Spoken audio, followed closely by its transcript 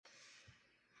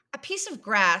piece of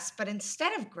grass, but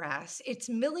instead of grass, it's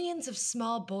millions of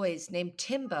small boys named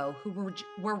Timbo who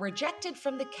were rejected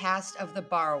from the cast of The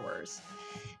Borrowers.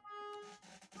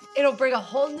 It'll bring a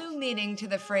whole new meaning to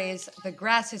the phrase, the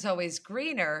grass is always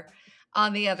greener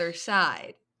on the other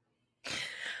side.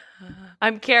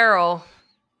 I'm Carol.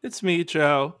 It's me,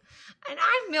 Joe. And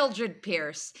I'm Mildred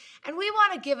Pierce, and we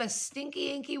want to give a stinky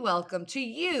inky welcome to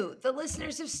you, the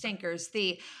listeners of Stinkers.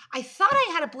 I thought I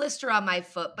had a blister on my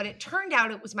foot, but it turned out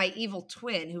it was my evil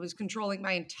twin who was controlling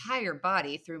my entire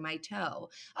body through my toe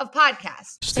of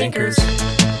podcast. Stinkers.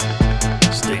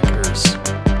 Stinkers.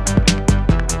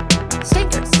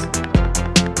 Stinkers.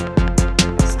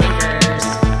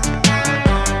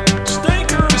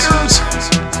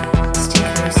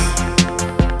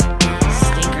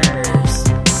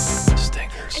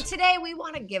 Today, we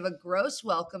want to give a gross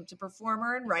welcome to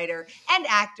performer and writer and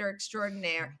actor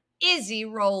extraordinaire, Izzy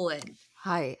Roland.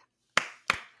 Hi.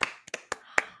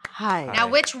 Now,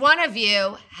 which one of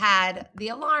you had the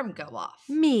alarm go off?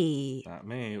 Me. Not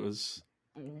me. It was...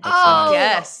 Oh,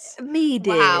 yes. Me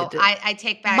did. Wow. I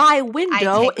take back... My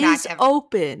window is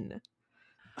open.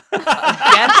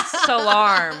 Guest's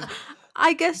alarm.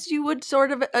 I guess you would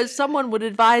sort of... someone would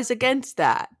advise against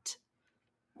that.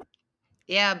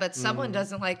 Yeah, but someone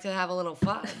doesn't like to have a little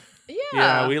fun.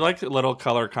 Yeah, we like little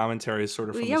color commentaries sort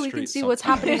of from the street. Yeah, we can see what's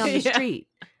happening on the street.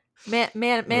 Man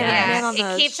on the street.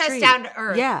 It keeps us down to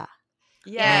earth. Yeah.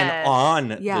 Man on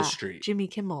the street. Jimmy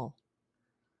Kimmel.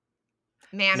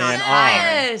 Man on fire.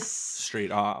 Yes.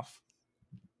 Street off.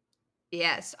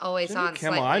 Yes, always Jimmy on.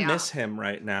 Kimmel, I miss him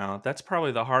right now. That's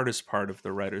probably the hardest part of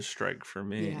the writer's strike for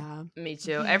me. Yeah. Me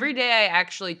too. Every day I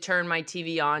actually turn my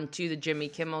TV on to the Jimmy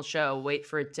Kimmel show, wait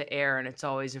for it to air, and it's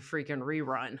always a freaking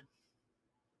rerun.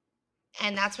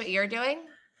 And that's what you're doing?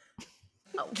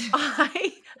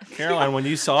 Caroline, when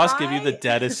you saw us give you the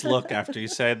deadest look after you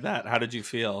said that, how did you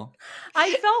feel?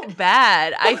 I felt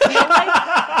bad. I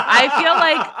feel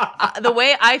like the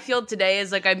way I feel today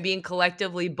is like I'm being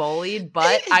collectively bullied,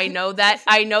 but I know that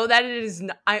it is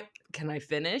not, can I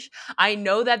finish? I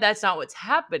know that that's not what's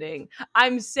happening.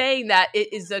 I'm saying that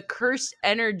it is a cursed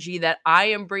energy that I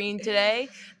am bringing today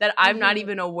that I'm not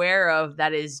even aware of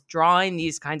that is drawing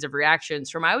these kinds of reactions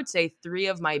from, I would say, 3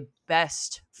 of my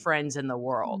best friends in the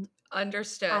world.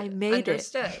 Understood. I made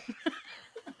it.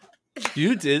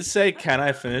 You did say, "Can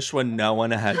I finish?" when no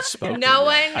one had spoken. No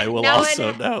one. I will no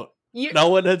also one, note. No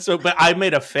one had so, but I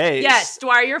made a face. Yes,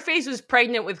 Dwyer, your face was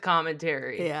pregnant with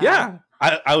commentary. Yeah.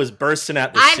 I was bursting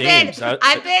at the seams. I've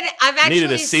actually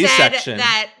needed a C-section. said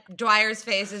that Dwyer's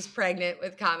face is pregnant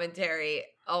with commentary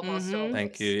almost always.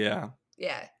 Thank you. Yeah.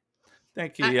 Yeah.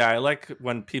 Thank you. Yeah, I like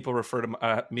when people refer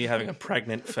to me having a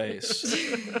pregnant face.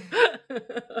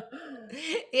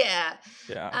 Yeah.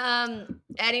 Yeah.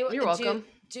 Anyway, you're welcome.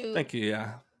 Thank you.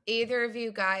 Yeah. Either of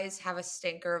you guys have a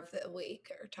stinker of the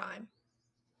week or time?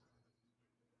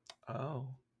 Oh,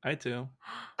 I do.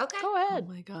 Okay. Go ahead.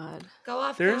 Oh my God. Go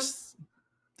off. There's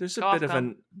a bit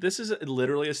of this is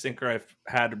literally a stinker I've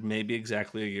had maybe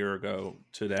exactly a year ago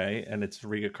today, and it's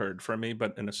reoccurred for me,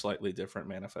 but in a slightly different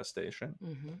manifestation,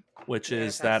 which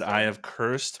is that I have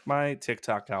cursed my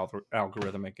TikTok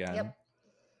algorithm again. Yep.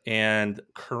 And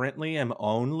currently am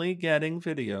only getting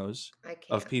videos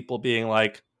of people being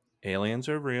like, aliens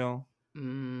are real.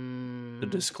 The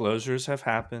disclosures have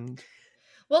happened.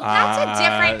 Well, that's a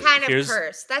different kind of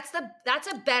curse. That's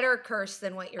a better curse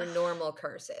than what your normal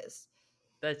curse is.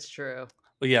 That's true.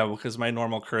 Well, yeah, because my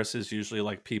normal curse is usually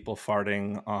like people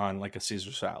farting on like a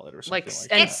Caesar salad or something like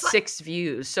that. And 6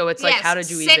 views. So it's like, how did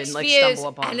you even like stumble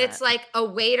upon that? And it's like a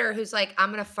waiter who's like, I'm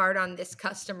going to fart on this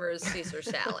customer's Caesar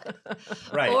salad.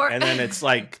 Right. And then it's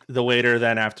like the waiter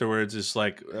then afterwards is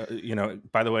like,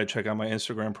 by the way, check out my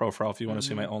Instagram profile if you want to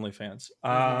see my OnlyFans.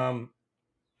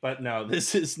 But no,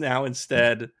 this is now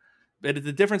instead. But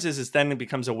the difference is then it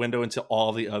becomes a window into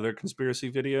all the other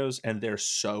conspiracy videos, and they're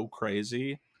so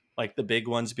crazy. Like the big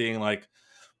ones being like,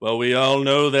 well, we all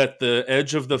know that the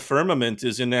edge of the firmament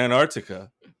is in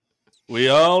Antarctica. We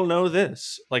all know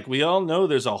this. Like, we all know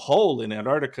there's a hole in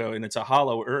Antarctica, and it's a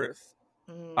hollow Earth.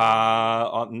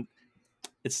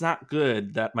 It's not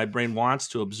good that my brain wants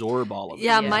to absorb all of it.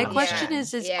 Yeah, my question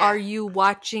is are you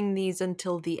watching these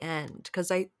until the end?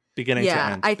 Because beginning to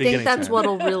end. I think that's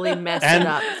what'll really mess it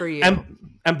up for you. And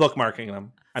bookmarking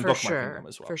them. I'm bookmarking them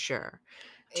as well. For sure.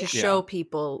 To show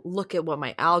people, look at what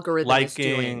my algorithm is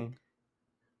doing.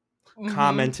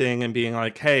 Commenting and being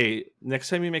like, hey, next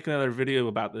time you make another video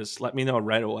about this, let me know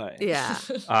right away. Yeah.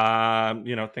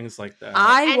 Things like that.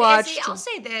 I'll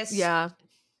say this. Yeah.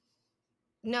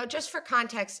 No, just for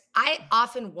context, I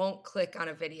often won't click on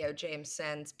a video James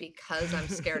sends because I'm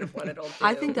scared of what it'll do.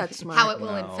 I think that's smart. How it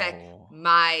will infect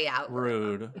my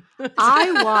algorithm. Rude.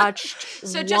 I watched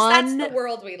that's the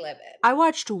world we live in. I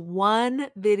watched one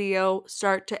video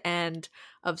start to end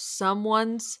of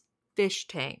someone's fish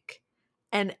tank,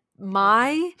 and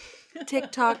my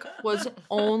TikTok was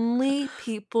only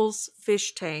people's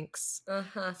fish tanks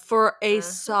for a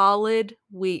solid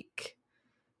week.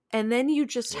 And then you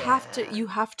just have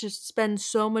to spend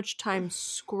so much time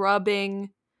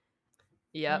scrubbing.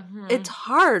 Yep. It's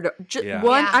hard.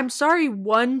 I'm sorry,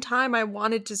 one time I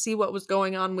wanted to see what was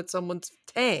going on with someone's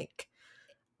tank.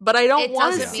 But I don't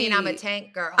want to see. It doesn't mean I'm a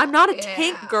tank girl. I'm not a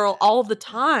tank girl all the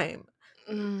time.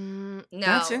 No.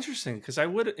 That's interesting because I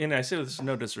would, and I say this with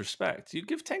no disrespect, you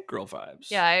give tank girl vibes.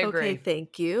 Yeah, I agree. Okay,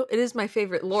 thank you. It is my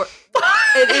favorite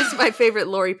It is my favorite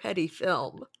Lori Petty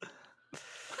film.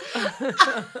 and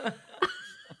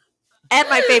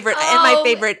my favorite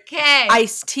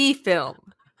Ice-T film.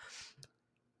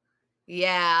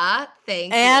 Yeah,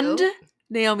 thank you. And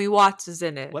Naomi Watts is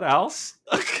in it. What else?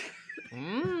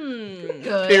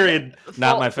 Good. Period.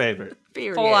 Not my favorite.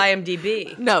 Period. Full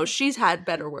IMDb. No, she's had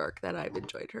better work that I've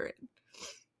enjoyed her in.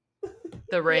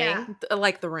 The Ring. Yeah.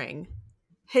 Like The Ring.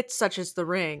 Hits such as The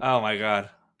Ring. Oh my God.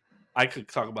 I could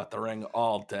talk about The Ring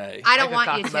all day. I don't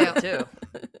want you to. Too.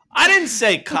 I didn't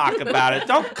say cock about it.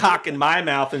 Don't cock in my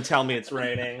mouth and tell me it's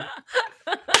raining.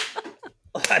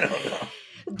 I don't know.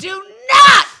 Do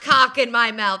not cock in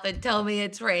my mouth and tell me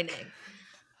it's raining.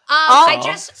 I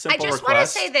just want to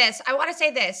say this. I want to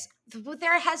say this.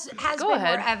 There has been more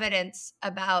evidence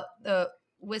about the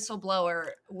whistleblower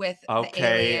with the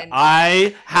alien.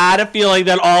 I had a feeling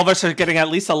that all of us are getting at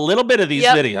least a little bit of these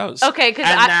videos. Okay, because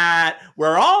that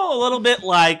we're all a little bit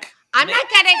like, I'm not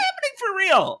getting happening for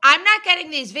real. I'm not getting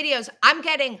these videos. I'm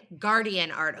getting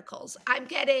Guardian articles. I'm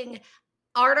getting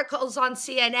articles on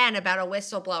CNN about a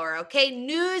whistleblower. Okay,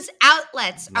 news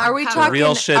outlets are we talking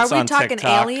real shits on talking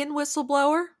TikTok. Alien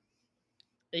whistleblower?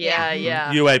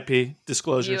 Yeah. UAP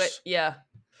disclosures.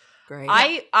 Great.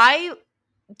 I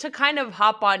to kind of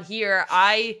hop on here,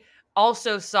 I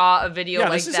also saw a video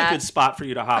like that. This is a good spot for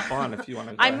you to hop on if you want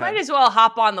to go I might as well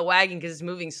hop on the wagon because it's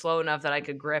moving slow enough that I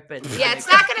could grip it. Yeah, it's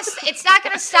not gonna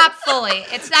stop fully.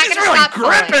 It's not gonna stop fully.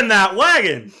 Gripping that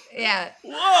wagon. Yeah.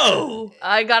 Whoa.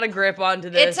 I got to grip onto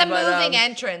this. It's a moving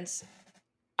entrance.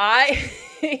 I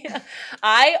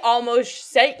almost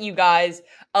sent you guys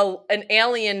an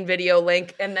alien video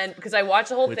link, and then because I watched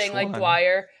the whole thing like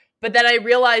Dwyer, but then I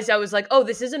realized I was like, oh,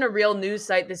 this isn't a real news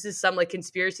site. This is some like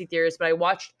conspiracy theorist. But I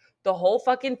watched the whole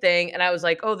fucking thing, and I was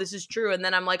like, oh, this is true. And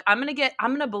then I'm like, I'm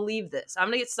gonna believe this. I'm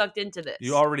gonna get sucked into this.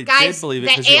 You already did believe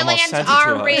it. The aliens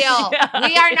are real. Yeah.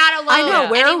 We are not alone. I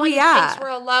know. Where Anyone are we who at? thinks we're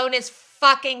alone is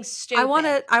fucking stupid.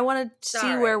 I want to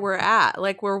see where we're at.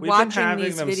 Like we've watching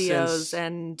these videos,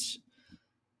 and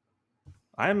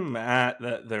I'm at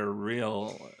that they're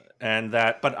real, and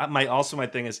that. But my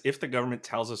thing is, if the government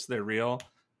tells us they're real,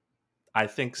 I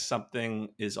think something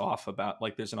is off about,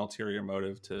 like, there's an ulterior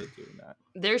motive to doing that.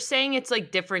 They're saying it's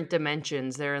like different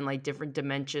dimensions. They're in like different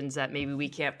dimensions that maybe we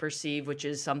can't perceive, which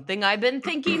is something I've been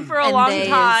thinking for a long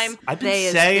time. I've been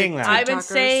saying that. I've been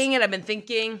saying it. I've been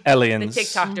thinking. Aliens. The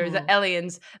TikTokers, the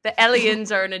aliens. The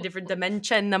aliens are in a different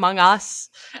dimension among us.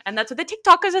 And that's what the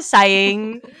TikTokers are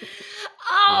saying.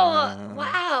 Oh,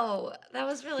 wow. That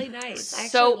was really nice. I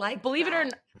so, like believe that. it or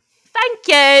not. Thank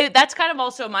you. That's kind of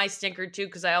also my stinker too,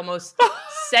 because I almost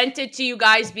sent it to you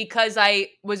guys because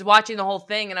I was watching the whole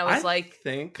thing and I was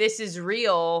this is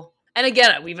real. And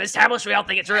again, we've established we all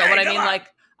think it's real, but I mean, like,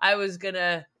 I was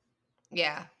gonna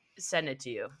send it to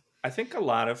you. I think a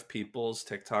lot of people's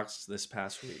TikToks this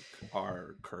past week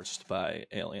are cursed by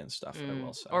alien stuff, I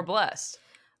will say. Or blessed.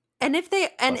 And if they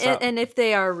and if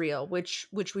they are real, which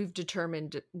we've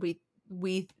determined we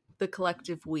the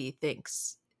collective we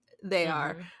thinks they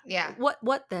are. Yeah.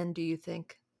 What then do you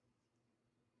think?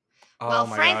 Oh, well,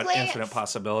 my frankly, God, infinite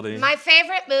possibility. My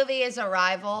favorite movie is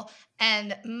Arrival,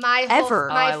 and my favorite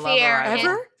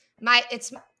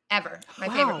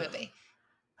movie.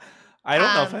 I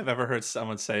don't know if I've ever heard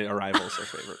someone say Arrival is their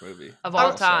favorite movie of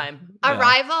all time.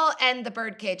 Arrival and The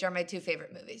Birdcage are my two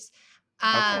favorite movies.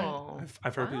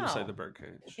 I've heard people say The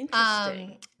Birdcage.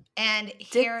 Interesting. And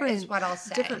here is what I'll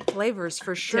say. Different flavors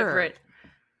for sure. Different.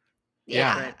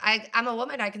 Yeah, I'm a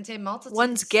woman. I can say multitudes.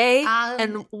 One's gay,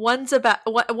 and one's about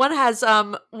one has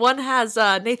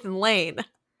Nathan Lane.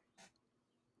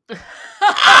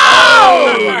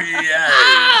 Oh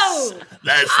yes,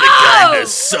 that's the kind of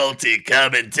salty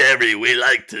commentary we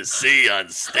like to see on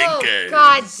Stinkers. Oh,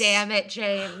 God damn it,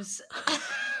 James.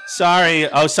 Sorry.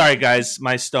 Oh, sorry, guys.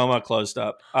 My stoma closed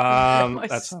up. My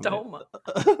That's stoma.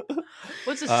 stoma.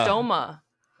 What's a stoma?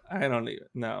 I don't even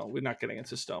know. We're not getting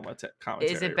into stoma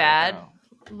commentary. Is it right bad? now.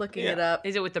 Looking Yeah. it up.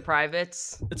 Is it with the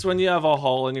privates? It's when you have a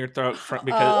hole in your throat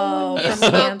Oh, You from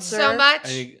smoke cancer. so much.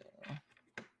 and you-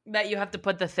 That you have to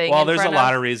put the thing well, in there's a front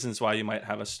lot of? of reasons why you might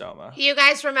have a stoma. You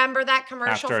guys remember that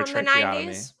commercial After a from the tracheotomy.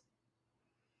 90s?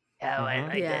 Oh, I Mhm.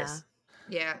 like Yeah. this.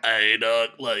 Yeah. I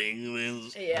don't like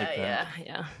this. Yeah, Like yeah, that.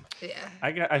 yeah.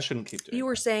 Yeah. I shouldn't keep doing You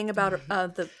were that. saying about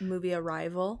the movie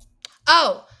Arrival.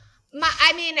 Oh,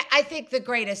 I mean, I think the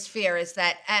greatest fear is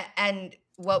that, and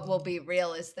what will be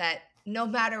real is that no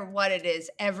matter what it is,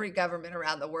 every government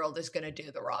around the world is going to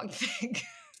do the wrong thing.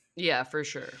 Yeah, for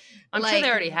sure. I'm sure Like, they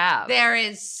already have. There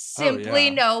is simply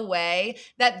yeah. no way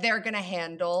that they're going to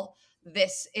handle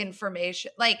this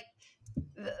information. Like,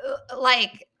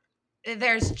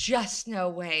 there's just no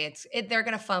way they're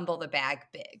going to fumble the bag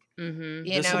big. Mm-hmm.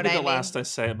 You This know will what be I the mean? last I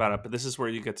say about it, but this is where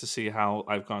you get to see how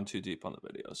I've gone too deep on the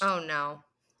videos. Oh no.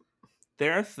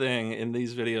 Their thing in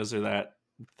these videos are that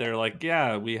they're like,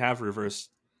 yeah, we have reverse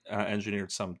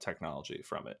engineered some technology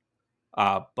from it.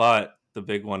 But the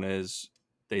big one is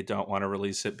they don't want to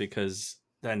release it because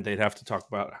then they'd have to talk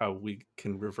about how we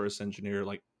can reverse engineer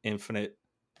like infinite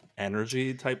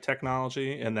energy type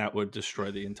technology, and that would destroy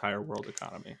the entire world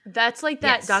economy. That's like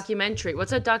that Yes. documentary.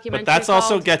 What's that documentary But that's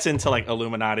also called? gets into like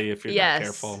Illuminati if you're Yes. not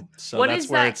careful. So What that's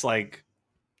is where that? it's like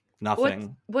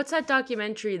nothing. What's that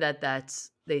documentary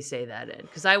that's they say that in?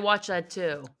 Because I watched that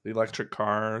too. The electric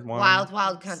car one.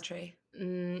 Wild country.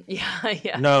 Yeah,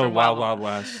 yeah. No, from Wild Wild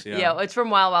West. Yeah, it's from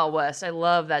Wild Wild West. I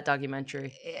love that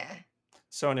documentary. Yeah.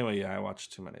 So anyway, yeah, I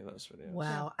watched too many of those videos.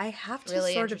 Wow, I have to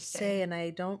Really sort of interesting. say, and I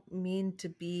don't mean to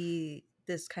be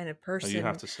this kind of Oh, person, you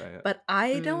have to say it. but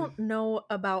I Mm. don't know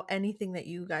about anything that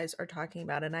you guys are talking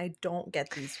about, and I don't get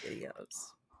these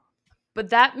videos.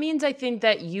 But that means I think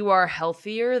that you are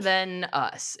healthier than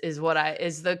us is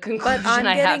the conclusion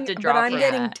I have to draw But I'm from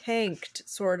getting that. tanked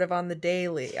sort of on the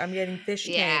daily. I'm getting fish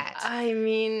Yeah. tanked. I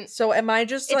mean, So am I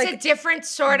just It's like a different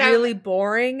sort of really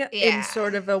boring in Yeah.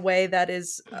 sort of a way that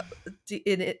is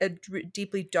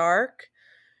deeply dark?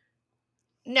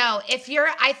 No,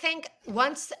 I think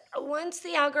once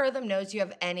the algorithm knows you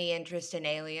have any interest in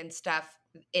alien stuff,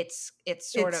 it's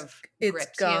sort of It's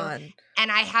grips gone. you. And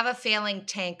I have a feeling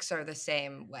tanks are the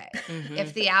same way. mhm.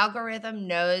 If the algorithm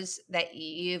knows that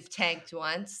you've tanked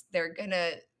once, they're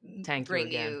gonna Tank you bring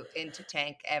again. you into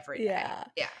tank every day. Yeah.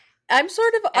 Yeah. I'm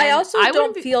sort of. I And also I wouldn't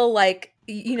don't be- feel like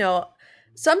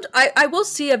I will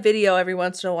see a video every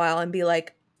once in a while and be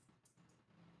like,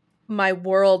 my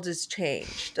world is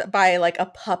changed by like a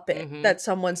puppet Mhm. that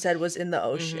someone said was in the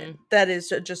ocean. That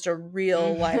is just a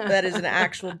real life. That is an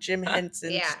actual Jim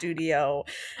Henson Yeah. studio.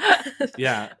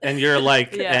 Yeah, and you're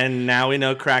like, Yeah. and now we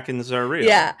know Krakens are real.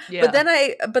 Yeah. Yeah.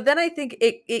 But then I think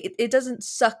it doesn't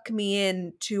suck me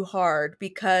in too hard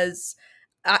because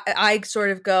I sort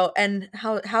of go, and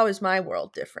how is my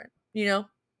world different? You know?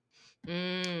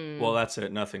 Mm. Well, that's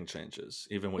it. Nothing changes,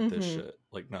 even with this Mhm. shit.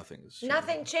 Like nothing's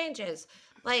Nothing changes.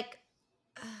 Like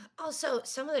also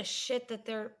some of the shit that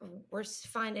we're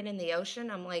finding in the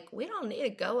ocean, I'm like, we don't need to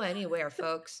go anywhere,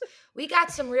 folks. We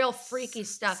got some real freaky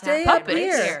stuff Stay happening up right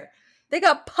here. here. They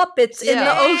got puppets in the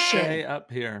Yeah. ocean. Stay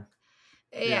up here.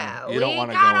 Yeah, you don't we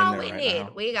wanna got go in all there we right need.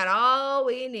 now. We got all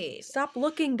we need. Stop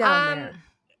looking down there.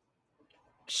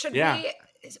 Should Yeah. we?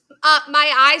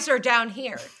 My eyes are down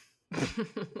here.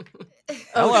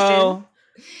 Hello.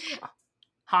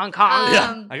 Hong Kong.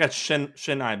 Um, I got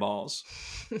shin eyeballs.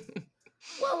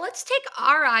 Well, let's take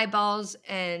our eyeballs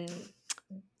and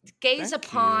gaze Thank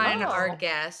upon you. our Oh.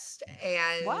 guest,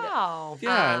 and Wow.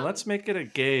 Yeah, Um, let's make it a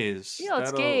gaze. Yeah,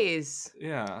 let's That'll- gaze.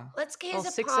 Yeah. let's gaze All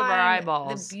upon 6 of our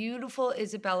eyeballs. the beautiful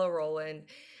Isabella Roland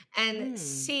and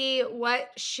see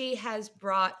what she has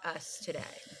brought us today.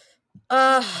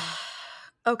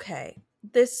 Okay.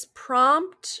 This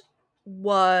prompt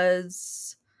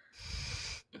was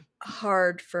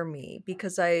hard for me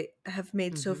because I have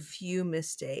made so Mhm. few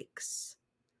mistakes.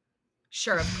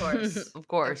 Sure, of course. Of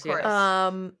course, Of course.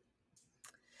 yes.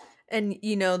 And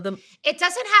you know, the It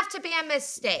doesn't have to be a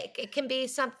mistake. It can be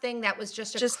something that was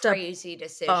just Just a a crazy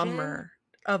decision. bummer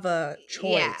of a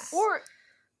choice. Yeah. Or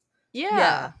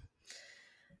yeah.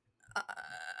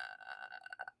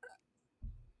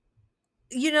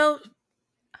 You know,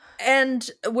 and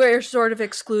we're sort of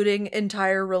excluding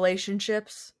entire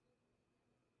relationships.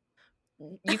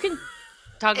 You can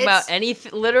talk It's-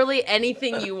 about literally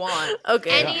anything you want.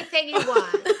 Okay. Anything you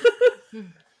want.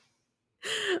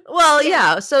 Well,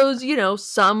 yeah. So, you know,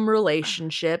 some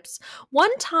relationships.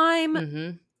 One time,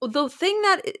 Mhm. the thing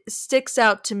that sticks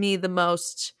out to me the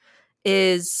most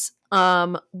is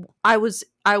I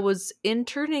was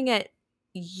interning at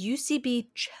UCB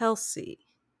Chelsea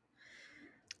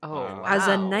Oh, as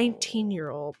a wow.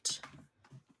 19-year-old.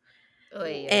 Oy, oy,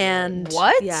 oy. And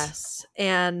What? yes,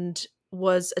 and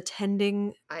was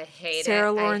attending I hate Sarah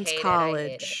it. Lawrence I hate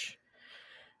College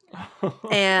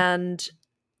and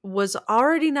was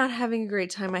already not having a great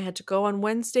time. I had to go on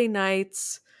Wednesday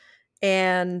nights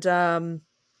and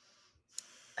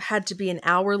had to be an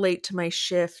hour late to my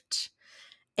shift.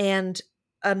 And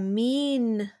a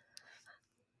mean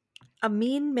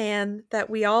man that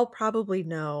we all probably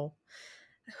know,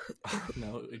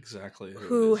 know exactly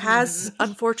who it is. has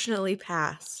unfortunately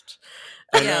passed,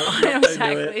 I Yeah, know, I know I knew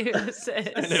exactly it. who this is.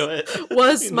 I knew it.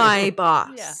 was I knew my it.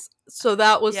 boss. Yeah. So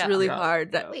that was Yeah. really Yeah, hard.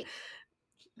 yeah. Wait,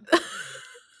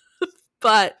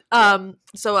 But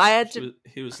so I had to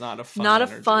He was not a fun not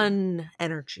energy. a fun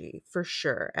energy for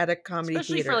sure at a comedy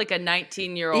Especially theater. for like a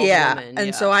 19-year-old yeah, woman.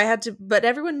 and so I had to, but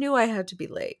everyone knew I had to be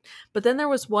late. But then there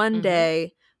was one Mhm.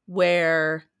 day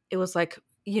where it was like,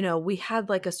 we had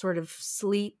like a sort of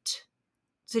sleet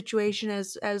situation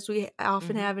as we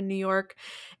often Mhm. have in New York,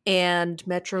 and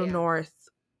Metro Yeah. North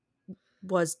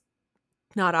was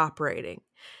not operating.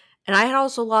 And I had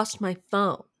also lost my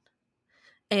phone.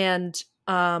 And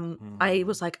I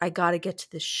was like, I got to get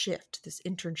to this shift. This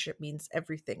internship means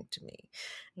everything to me.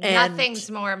 And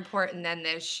nothing's more important than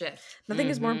this shift. nothing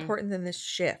is more important than this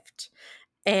shift.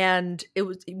 And it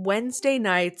was Wednesday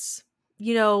nights,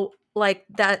 like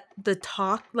that, the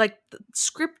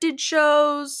scripted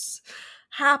shows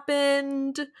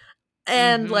happened,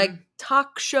 and like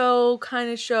talk show kind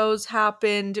of shows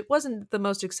happened. It wasn't the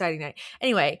most exciting night.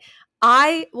 Anyway,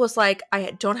 I was like,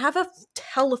 I don't have a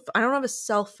telephone. I don't have a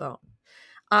cell phone.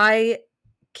 I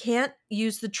can't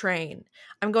use the train.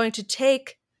 I'm going to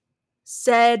take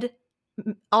said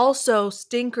also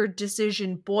stinker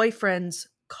decision boyfriend's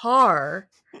car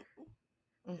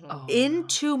Mhm. Oh,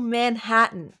 into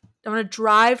Manhattan. I'm going to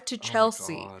drive to Oh my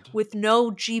Chelsea God. with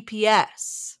no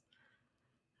GPS.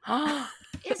 no.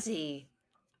 Izzy.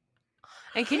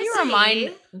 And can you Izzy?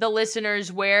 remind the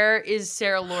listeners, where is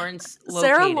Sarah Lawrence located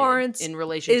Sarah Lawrence in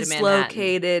relation to is Manhattan?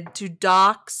 located to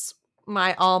dox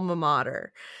my alma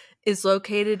mater. Is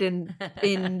located in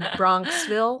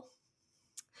Bronxville.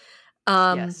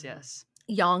 Yes.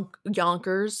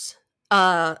 Yonkers.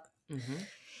 Mhm.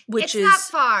 Which It's is not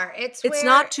far. It's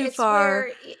not too far.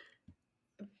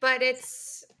 But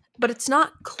it's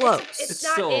not close. It's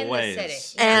still not a in ways. the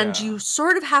city. Yeah. And you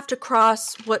sort of have to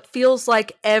cross what feels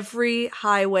like every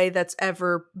highway that's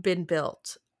ever been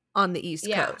built on the East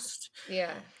Yeah. Coast.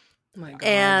 Yeah. Oh my God.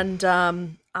 And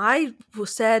I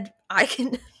said I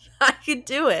can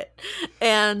do it,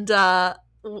 and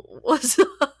was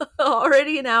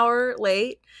already an hour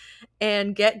late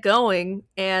and get going,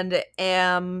 and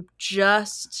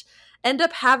just end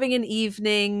up having an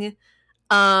evening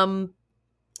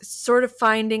sort of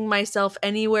finding myself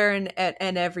anywhere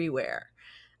and everywhere.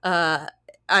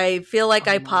 I feel like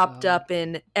Oh I my popped God. up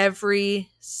in every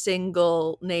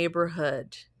single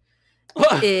neighborhood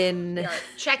in Yeah.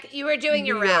 Check. You were doing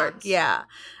New your York. rounds. Yeah.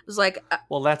 It was like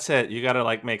Well, that's it. You got to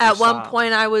like make at your one stop.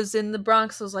 point I was in the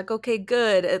Bronx. I was like, okay,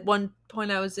 good. At one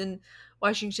point I was in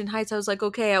Washington Heights. I was like,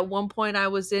 okay. At one point I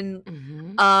was in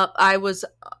Mhm. I was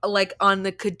like on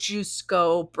the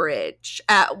Kosciuszko Bridge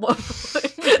at one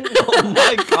point. Oh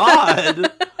my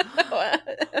God.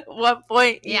 At one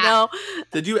point, Yeah.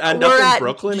 Did you end we're up in at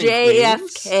Brooklyn in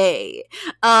Queens? JFK.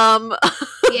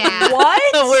 Yeah. What?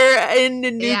 We're in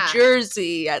New Yeah.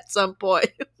 Jersey at some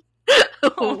point.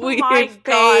 Oh We've my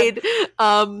God. paid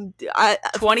 $20,000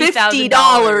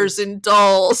 $50 in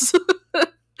tolls.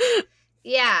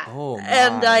 Yeah. Oh my.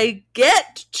 And I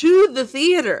get to the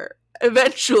theater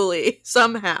eventually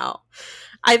somehow.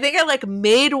 I think I like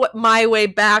made my way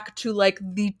back to like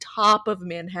the top of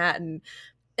Manhattan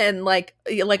and like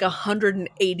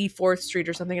 184th Street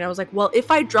or something, and I was like, well, if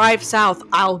I drive south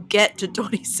I'll get to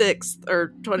 26th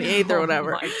or 28th or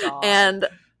whatever. Oh my God. And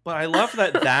But I love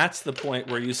that that's the point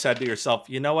where you said to yourself,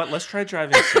 you know what? Let's try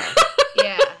driving south.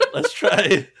 Yeah.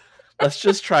 Let's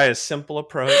just try a simple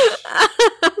approach.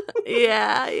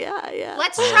 yeah.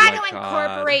 Let's Oh try my to God.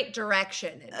 incorporate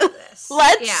direction into this.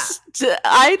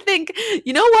 I think,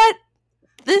 you know what?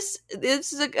 This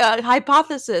is a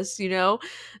hypothesis, it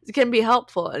can be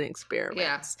helpful in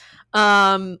experiments.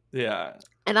 Yeah.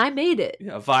 And I made it.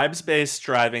 Yeah. Vibes-based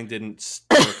driving didn't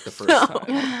work the first No.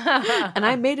 time. And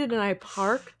I made it, and I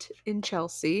parked in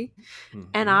Chelsea, Mhm.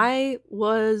 and I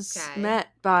was Okay. met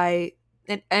by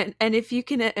and if you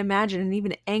can imagine, an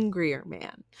even angrier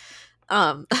man,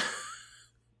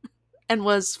 and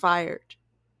was fired.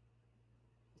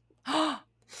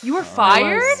 You were Oh.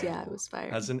 fired? I was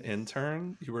fired. As an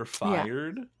intern, you were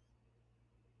fired?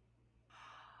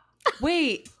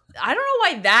 Wait, I don't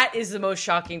know why that is the most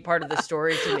shocking part of the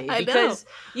story to me. I know. Because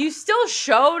you still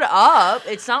showed up.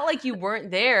 It's not like you weren't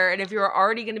there. And if you were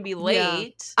already going to be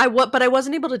late. But I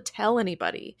wasn't able to tell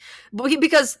anybody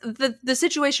because the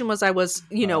situation was I was,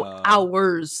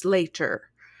 hours later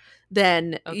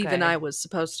than even I was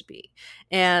supposed to be.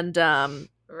 And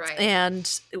Right.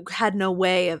 and had no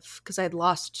way of, because I had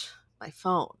lost my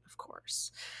phone, of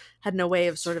course, had no way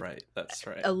of That's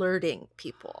right. alerting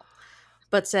people.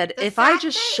 But said, The if I fact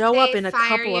just that show up they in a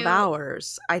fire couple of you-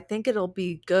 hours, I think it'll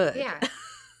be good. Yeah.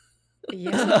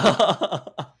 Yeah.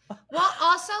 Well,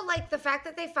 also, like, the fact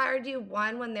that they fired you,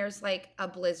 one, when there's, like, a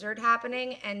blizzard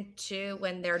happening, and two,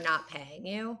 when they're not paying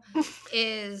you,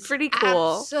 is Pretty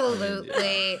cool.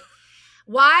 Absolutely.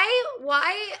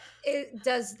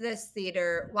 Does this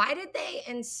theater, why did they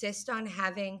insist on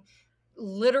having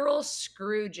literal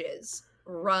Scrooges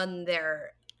run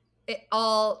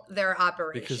all their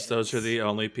operations? Because those are the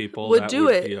only people Would that do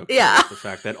would it. be okay Yeah. with the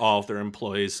fact that all of their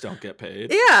employees don't get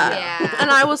paid. Yeah. And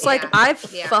I was like, I've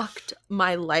Yeah. fucked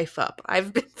my life up.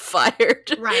 I've been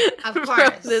fired. Right, of from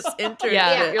course. this internship.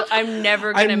 Yeah. I'm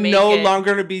never going to I'm make no it.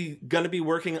 longer gonna be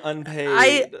working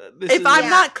unpaid. If I'm Yeah.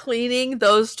 not cleaning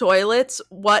those toilets,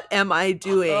 what am I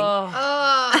doing? Oh,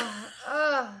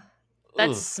 that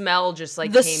Ugh. smell just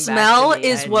like The came smell back to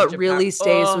me. is I what need to really pa-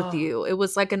 stays Oh. with you. It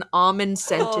was like an almond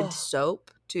scented Oh.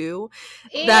 soap too.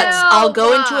 Ew, I'll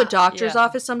go into a bruh. doctor's Yeah.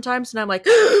 office sometimes and I'm like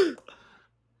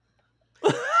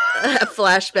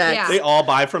flashbacks. Yeah. They all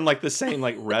buy from like the same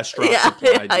like restaurant Yeah, supply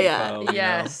yeah, depot. yeah. you know?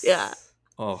 Yes. Yeah.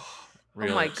 Oh,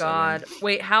 really Oh my upsetting. god.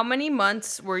 Wait, how many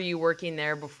months were you working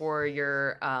there before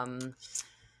your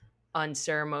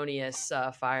unceremonious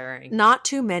firing? Not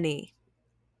too many.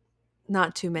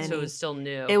 Not too many. So it was still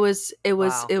new. It was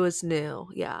Wow. new.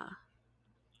 Yeah.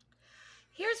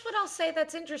 Here's what I'll say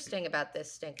that's interesting about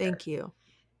this stinker. Thank you.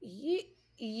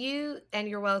 You and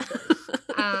you're welcome.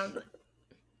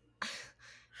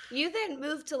 You then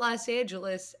moved to Los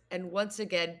Angeles and once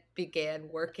again began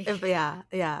working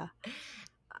Yeah.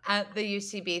 at the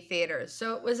UCB theater.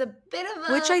 So it was a bit of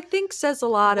a Which I think says a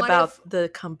lot what about if- the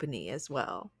company as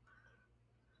well.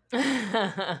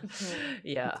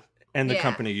 Yeah. And the Yeah.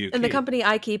 company you And the keep. company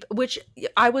I keep, which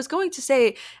I was going to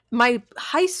say, my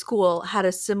high school had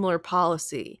a similar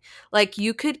policy. Like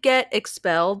you could get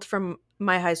expelled from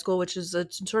my high school, which is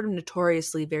a sort of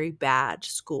notoriously very bad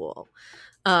school.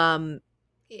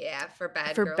 yeah, for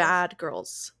bad For girls. bad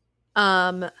girls.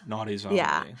 Naughties only.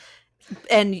 Yeah.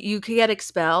 And you could get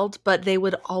expelled, but they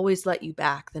would always let you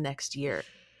back the next year.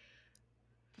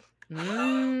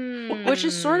 Which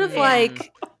is sort of Mm.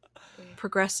 like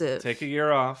progressive. Take a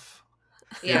year off.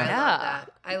 Yeah, Yeah. I love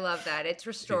that. I love that. It's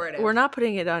restorative. We're not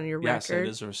putting it on your Yes, record. it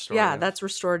is a restorative. Yeah, that's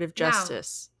restorative No.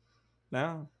 justice.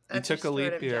 No. You That's took a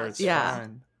leap restorative year. justice. It's Yeah.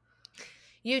 fine.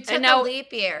 You took now- a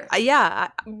leap year.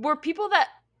 Were people that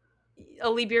a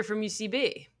leap year from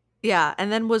UCB? Yeah,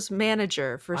 and then was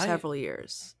manager for I- several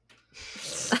years.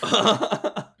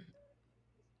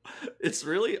 It's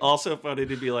really also funny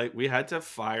to be like, we had to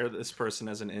fire this person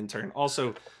as an intern.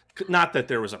 Also, not that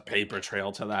there was a paper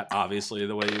trail to that, obviously,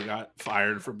 the way you got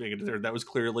fired for being an intern. That was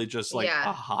clearly just like Yeah.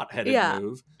 a hot-headed Yeah.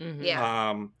 move. Mhm.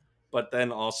 Yeah. But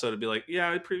then also to be like,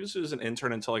 yeah, I previously was an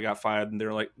intern until I got fired, and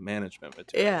they're like management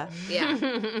material. Yeah,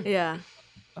 Yeah. yeah,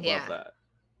 I Yeah. love that.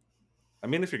 I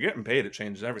mean, if you're getting paid, it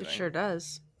changes it everything. sure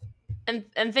does. And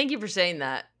thank you for saying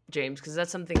that, James, because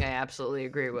that's something I absolutely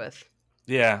agree with.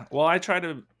 Yeah. Well, I try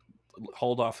to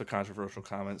hold off the controversial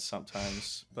comments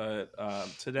sometimes, but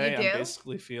today You I'm do?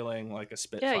 basically feeling like a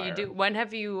spitfire. Yeah, you do. When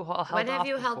have you held When have off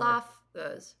you held before? off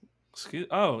those?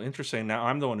 Oh, interesting. Now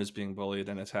I'm the one who's being bullied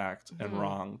and attacked and Mhm.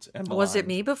 wronged and Was it maligned.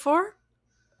 me before?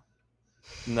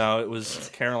 No, it was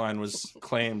Caroline was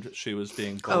claimed she was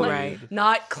being Oh, bullied. right.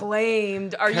 Not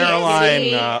claimed. Are Caroline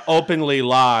you openly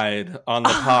lied on the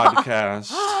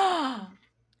podcast.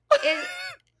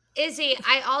 Izzy,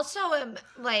 I also am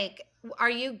like, are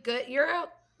you good? You're a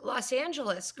Los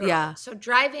Angeles girl. Yeah. So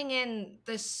driving in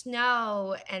the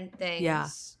snow and things, Yeah.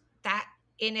 that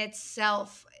in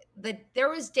itself, there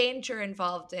was danger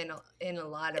involved in a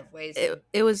lot of ways.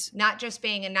 It was Not just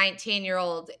being a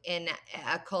 19-year-old in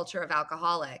a culture of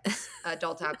alcoholics,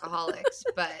 adult alcoholics,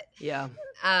 but Yeah.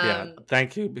 Yeah,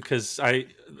 thank you, because I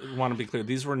want to be clear.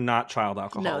 These were not child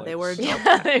alcoholics. no, they were adult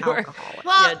Yeah, they were. alcoholics.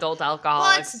 Well, Yeah, adult well,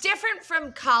 alcoholics. it's different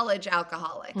from college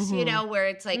alcoholics, you Mhm. know, where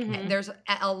it's like Mhm. there's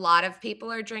a lot of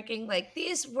people are drinking. Like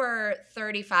these were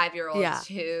 35-year-olds Yeah.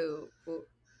 who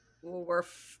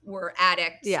were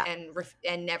addicts Yeah.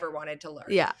 and never wanted to learn.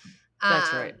 Yeah,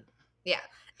 That's right. Yeah.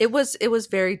 It was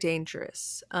very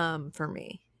dangerous for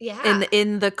me. Yeah.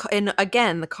 In the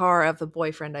car of the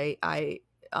boyfriend I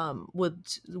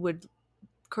would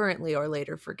currently or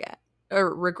later forget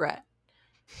or regret.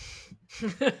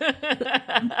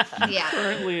 Yeah.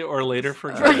 Currently or later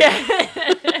forget.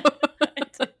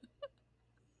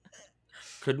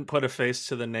 Couldn't put a face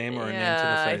to the name or a name to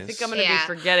the face. I think I'm going to be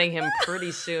forgetting him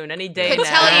pretty soon. Any day Could now.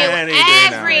 tell Any you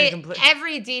day now.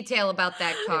 every detail about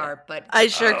that car, but I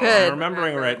sure could. I'm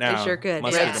remembering right now. I sure could.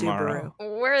 Must Red be tomorrow.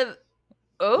 Subaru.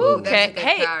 Ooh, that's a Okay. good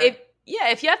Hey, car.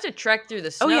 if you have to trek through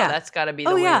the snow, yeah. that's got to be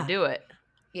the way to do it.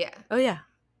 Yeah. Oh yeah.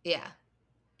 Yeah.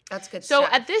 That's good So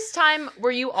stuff. at this time,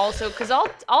 were you also, because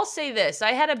I'll say this,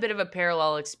 I had a bit of a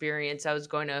parallel experience. I was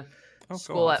going to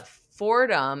school at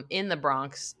Fordham in the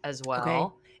Bronx as well. Okay.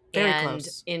 Very and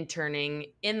close. interning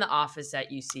in the office at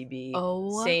UCB.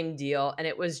 Oh. Same deal. And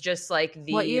it was just like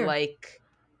the What year?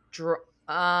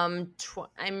 I'm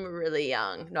really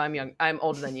young. No, I'm young. I'm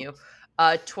older than you.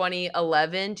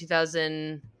 2011,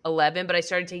 but I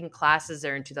started taking classes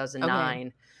there in 2009.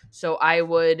 Okay. So I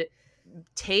would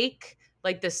take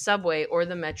like the subway or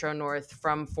the Metro North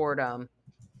from Fordham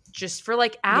just for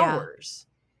like hours.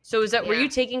 So is that were you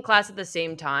taking class at the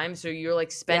same time? So you're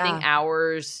like spending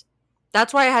hours.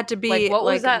 That's why I had to be Like, what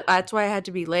was that? That's why I had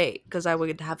to be late because I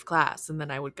would have class and then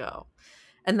I would go.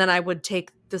 And then I would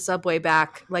take the subway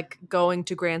back, like going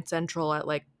to Grand Central at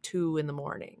like 2 a.m. Oh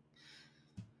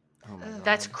my God.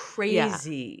 That's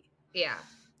crazy. Yeah.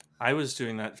 I was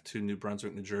doing that to New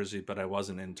Brunswick, New Jersey, but I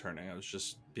wasn't interning. I was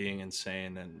just being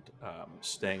insane and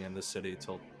staying in the city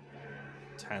till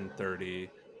 10:30.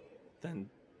 Then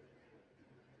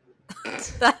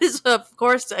That is, of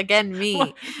course, again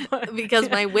me because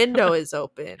my window is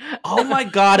open. oh my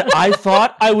God, I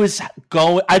thought I was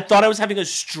having a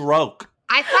stroke.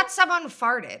 I thought someone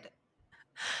farted.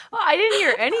 Oh, I didn't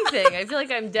hear anything. I feel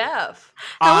like I'm deaf.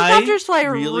 Helicopters fly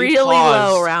really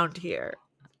low around here.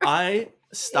 I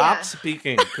stopped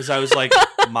speaking because I was like,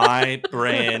 my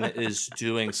brain is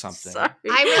doing something. Sorry.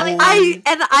 I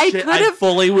Shit, could I have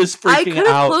fully was freaking I could have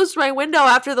out. closed my window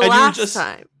after the And you were last just-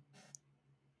 time.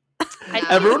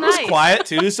 Everyone was Nice. quiet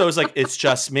too, so I was like, it's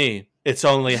just me. It's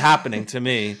only happening to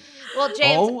me. Well,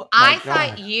 James, Oh I my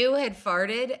thought God. you had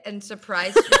farted and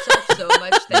surprised yourself so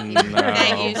much that you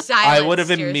silenced I would have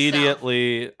yourself.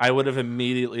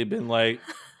 immediately been like,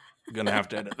 I'm gonna have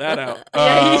to edit that out.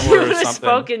 Yeah, you or would have something.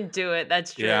 spoken to it.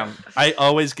 That's true. Yeah. I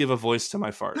always give a voice to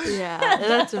my farts. Yeah,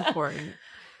 that's important.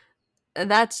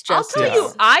 And that's just I'll tell you,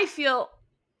 I feel,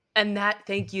 and that,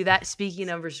 thank you, that speaking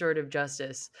of restorative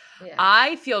justice, Yeah.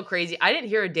 I feel crazy. I didn't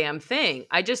hear a damn thing.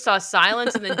 I just saw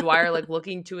silence and then Dwyer like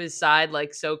looking to his side,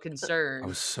 like so concerned. I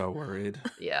was so worried.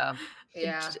 Yeah.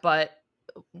 Yeah. But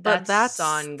that's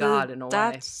on God in a way.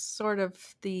 That's sort of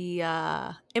the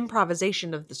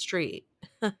improvisation of the street.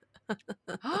 Whoa,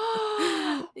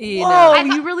 know.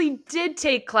 you really did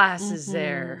take classes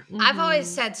there. I've always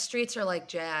said streets are like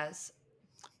jazz.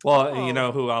 Well, you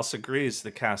know who else agrees?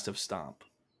 The cast of Stomp.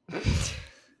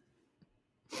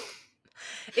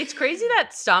 It's crazy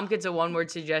that Stomp gets a one-word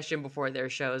suggestion before their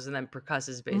shows and then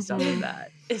percusses based off of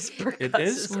that. It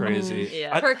is crazy.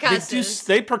 Yeah. Percusses.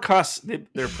 They percuss.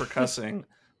 They're percussing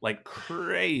like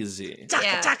crazy.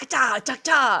 Yeah.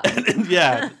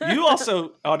 Yeah, you also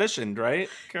auditioned, right?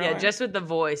 Yeah, Caroline? just with the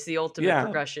voice, the ultimate Yeah.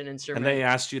 percussion And instrument. they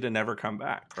asked you to never come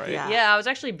back, right? Yeah. Yeah, I was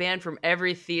actually banned from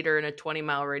every theater in a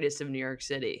 20-mile radius of New York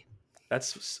City.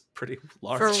 That's pretty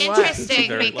large. For what? It's a Interesting,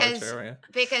 very large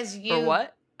because area. you For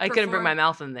what? I couldn't bring my perform-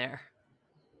 mouth in there.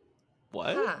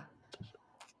 What? Huh.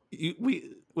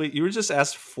 Wait, you were just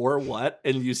asked for what,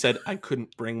 and you said I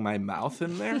couldn't bring my mouth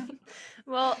in there.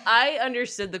 Well, I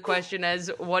understood the question as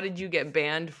what did you get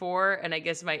banned for? And I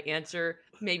guess my answer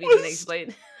maybe didn't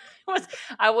explain was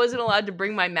I wasn't allowed to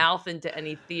bring my mouth into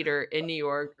any theater in New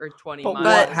York or 20 But miles.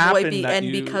 what But happened that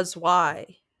you- because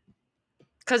why?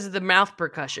 Because of the mouth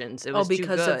percussions. It was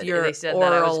Because too good. of your They said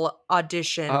that oral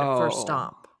audition for Oh.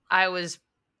 Stomp. I was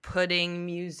putting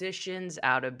musicians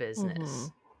out of business.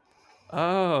 Mhm.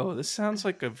 Oh, this sounds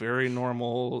like a very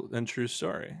normal and true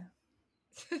story.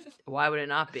 Why would it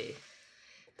not be?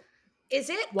 Is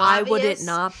it Why would it obvious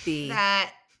not be?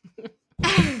 that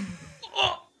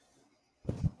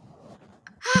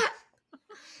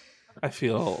I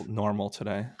feel normal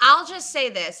today. I'll just say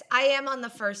this. I am on the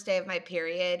first day of my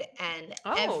period and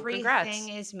Oh, everything congrats.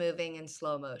 is moving in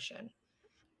slow motion.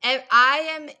 And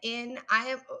I am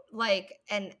like,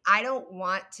 and I don't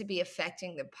want to be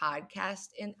affecting the podcast.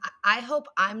 And I hope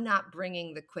I'm not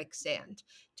bringing the quicksand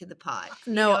to the pod.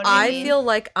 You know No, what I mean? feel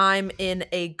like I'm in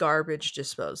a garbage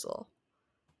disposal.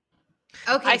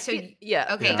 Okay, I so feel-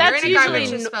 yeah. okay, Yeah. you're in a garbage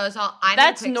disposal. I'm in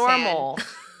that's quicksand. normal.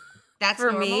 That's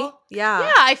for normal? me. Yeah.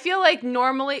 Yeah, I feel like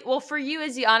normally, well, for you,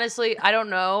 Izzy, honestly, I don't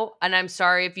know. And I'm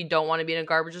sorry if you don't want to be in a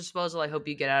garbage disposal. I hope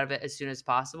you get out of it as soon as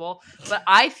possible. But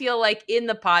I feel like in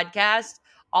the podcast,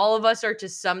 all of us are to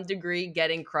some degree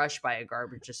getting crushed by a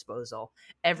garbage disposal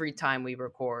every time we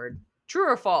record. True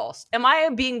or false? Am I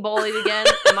being bullied again?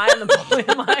 Am I on the bully?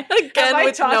 Again, have I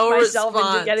with talked no myself into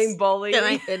response. getting bullied? Can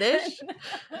I finish?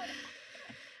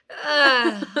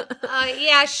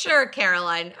 Yeah, sure,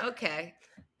 Caroline. Okay.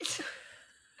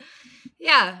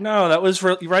 Yeah. No, that was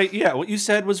right. Yeah, what you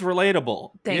said was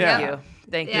relatable. Thank yeah. you.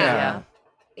 Thank you. Yeah.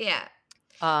 Yeah. Yeah.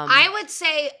 Um, I would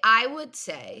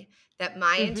say that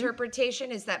my Mhm.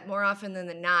 interpretation is that more often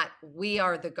than not, we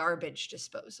are the garbage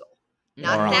disposal. More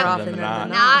Not that often than not.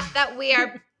 not that we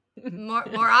are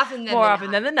more often than more the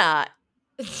often not. than not.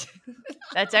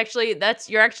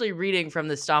 You're actually reading from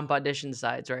the Stomp audition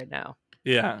sides right now.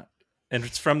 Yeah. And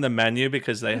it's from the menu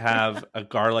because they have a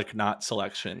garlic knot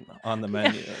selection on the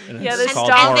menu. And Yeah, it's the called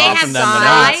Stomp- more they have often than the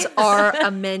sides. not. Sides are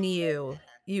a menu.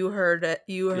 You heard it.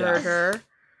 You heard her.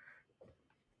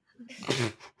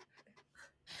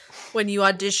 When you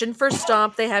audition for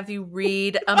Stomp, they have you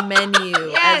read a menu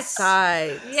as Yes.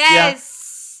 sides.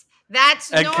 Yes.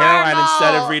 That's And normal. Caroline,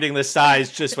 instead of reading the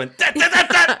sides, just went.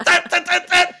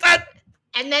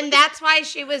 And then that's why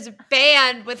she was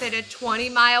banned within a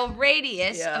 20-mile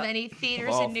radius Yeah. of any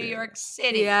theaters all in New theaters. York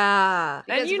City. Yeah.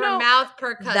 Because And you of her know- mouth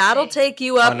percussing. That'll take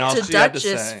you up And all to she had to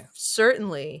Duchess, say.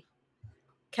 certainly.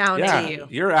 County. Yeah,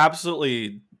 you're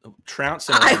absolutely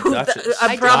trouncing I on Duchess. I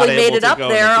Not probably made able it to up go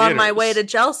in there the on my way to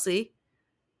theaters. Chelsea.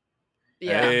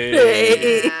 Yeah.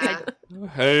 Hey. Yeah.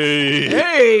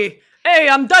 Hey. Hey,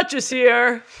 I'm Duchess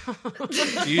here.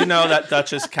 Do you know that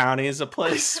Dutchess County is a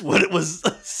place? What it was?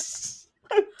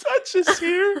 Duchess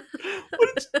here.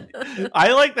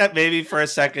 I like that. Maybe for a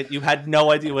second you had no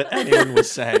idea what anyone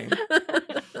was saying.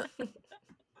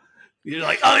 You're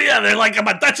like, oh yeah, they're like, I'm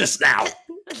a Duchess now.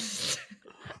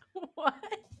 What?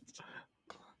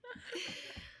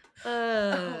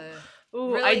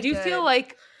 Ooh, Really I do good. feel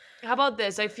like, how about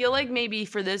this? I feel like maybe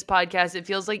for this podcast, it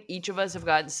feels like each of us have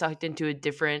gotten sucked into a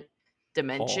different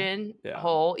dimension. Yeah.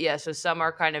 Hole. Yeah, so some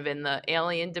are kind of in the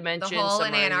alien The dimension. hole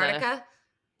some in are Antarctica.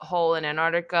 the hole in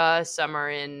Antarctica. Some are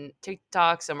in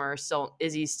TikTok. Some are still,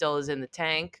 Izzy still is in the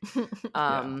tank.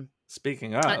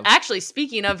 Speaking of, Actually,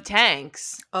 speaking of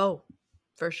tanks, Oh,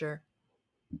 for sure.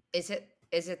 Is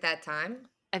it that time?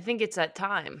 I think it's that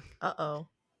time. Uh-oh.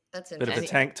 That's bit of a interesting.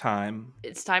 tank time.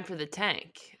 It's time for the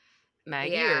tank.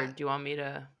 Maggie, Yeah. or do you want me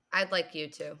to? I'd like you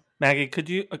to. Maggie, could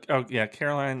you? Oh yeah,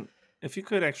 Caroline, if you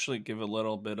could actually give a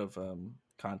little bit of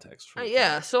context. For the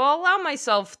Yeah, tank. so I'll allow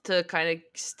myself to kind of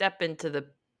step into the.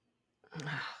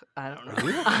 I don't Are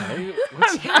you know. okay?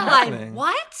 What's Caroline, happening?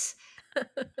 what?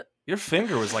 Your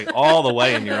finger was like all the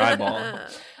way in your eyeball.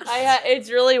 It's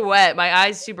really wet. My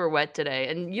eye's super wet today,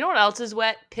 and you know what else is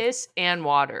wet? Piss and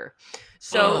water.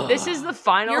 So this is the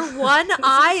final. Your one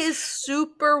eye is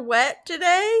super wet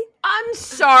today? I'm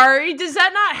sorry. Does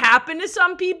that not happen to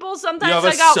some people? Sometimes You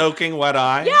have a soaking wet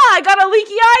eye. Yeah, I got a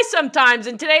leaky eye sometimes,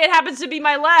 and today it happens to be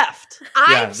my left.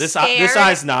 Yeah, I'm this scared.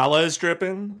 eye's Nala is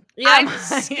dripping. I'm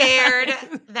scared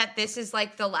that this is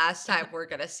like the last time we're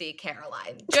gonna see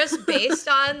Caroline, just based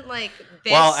on like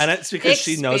this. Well, and it's because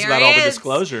she knows about all the experience.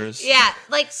 disclosures. Yeah,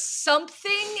 like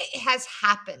something has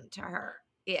happened to her.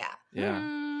 Yeah.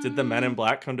 Yeah. Did the Men in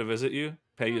Black come to visit you?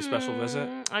 Pay you a special visit?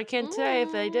 I can't say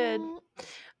if they did.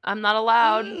 I'm not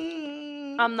allowed.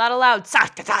 Mm. I'm not allowed.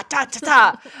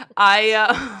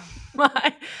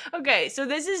 Okay, so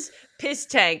this is Piss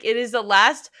Tank. It is the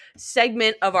last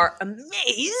segment of our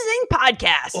amazing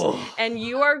podcast. Oh. And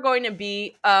you are going to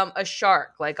be a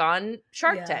shark, like on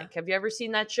Shark Yeah. Tank. Have you ever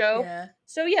seen that show? Yeah.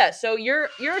 So you're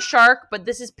a shark, but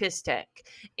this is Piss Tank.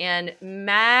 And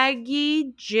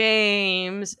Maggie,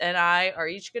 James, and I are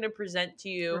each going to present to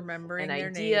you Remembering an their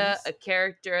idea, names. a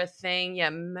character, a thing. Yeah,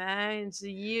 mine's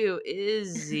you,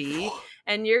 Izzy.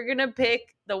 And you're going to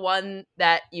pick the one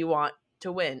that you want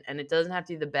to win. And it doesn't have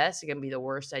to be the best. It can be the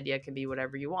worst idea. It can be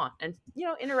whatever you want. And,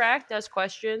 interact, ask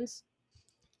questions.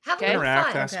 Have Okay. a little Interact,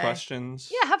 fun. ask Okay. questions.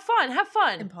 Yeah, have fun. Have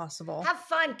fun. Impossible. Have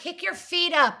fun. Kick your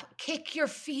feet up. Kick your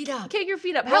feet up. Kick your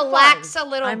feet up. Have Relax fun. a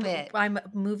little bit. I'm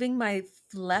moving my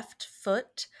left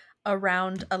foot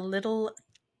around a little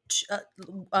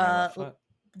Left foot.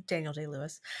 Daniel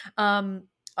Day-Lewis. Around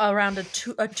a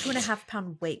 2.5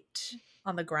 pound weight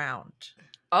on the ground.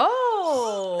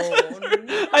 Oh.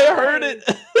 I heard it.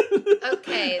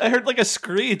 Okay. I heard like a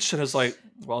screech, and I was like,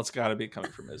 well, it's got to be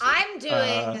coming from Izzy. I'm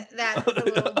doing that with a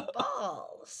little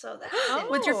ball. So that's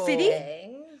With your feety?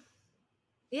 interesting.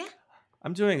 Yeah.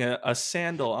 I'm doing a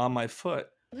sandal on my foot.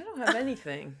 I don't have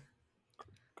anything.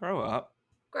 Grow up.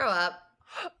 Grow up.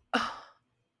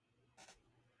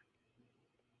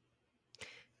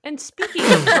 And speaking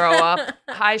of grow up,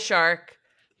 hi Shark.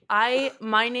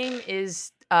 My name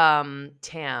is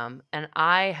Tam, and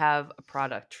I have a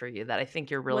product for you that I think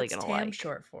you're really What's gonna TAM like.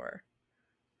 short for?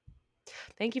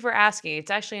 Thank you for asking.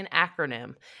 It's actually an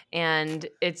acronym, and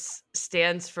it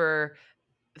stands for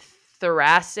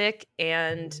thoracic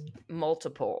and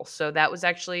multiple. So that was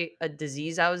actually a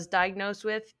disease I was diagnosed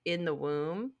with in the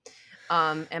womb.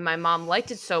 And my mom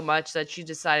liked it so much that she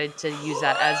decided to use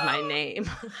that as my name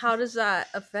How does that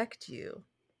affect you,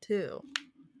 too?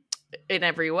 in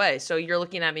every way. So you're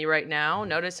looking at me right now.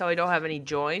 Notice how I don't have any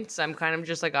joints. I'm kind of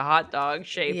just like a hot dog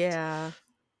shaped Yeah.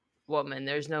 woman.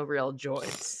 There's no real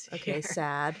joints. Okay, here.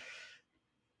 sad.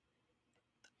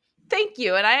 Thank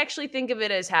you. And I actually think of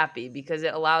it as happy because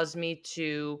it allows me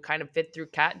to kind of fit through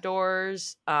cat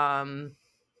doors. Oh,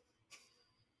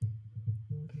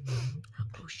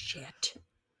 shit.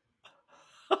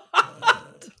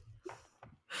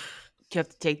 You have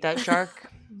to take that, Shark?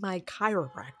 My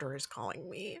chiropractor is calling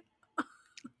me.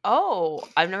 Oh,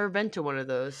 I've never been to one of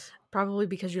those. Probably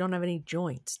because you don't have any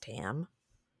joints, Tam.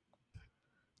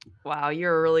 Wow,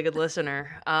 you're a really good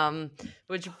listener.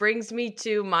 Which brings me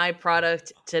to my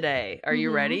product today. Are you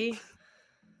Mhm. ready?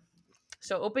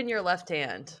 So open your left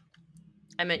hand.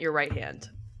 I meant your right hand.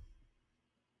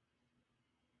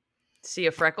 See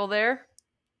a freckle there?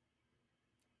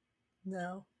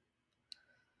 No.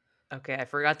 Okay, I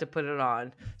forgot to put it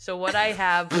on. So what I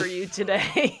have for you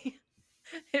today,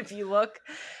 if you look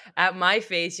at my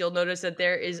face, you'll notice that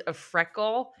there is a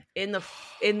freckle in the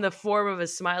form of a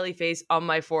smiley face on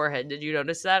my forehead. Did you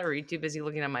notice that, or are you too busy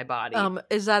looking at my body?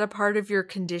 Is that a part of your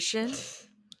condition?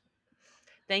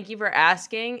 Thank you for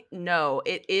asking. No,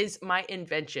 it is my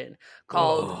invention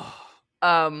called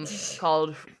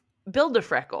called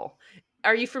Build-A-Freckle.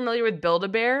 Are you familiar with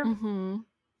Build-A-Bear? Mm-hmm.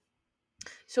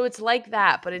 So it's like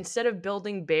that, but instead of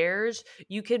building bears,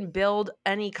 you can build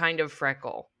any kind of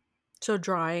freckle. So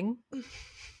drawing.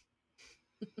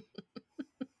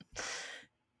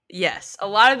 Yes, a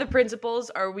lot of the principles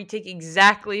are we take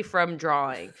exactly from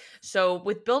drawing. So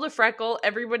with Build a Freckle,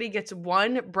 everybody gets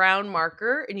one brown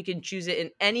marker and you can choose it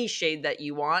in any shade that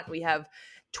you want. We have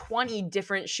 20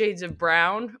 different shades of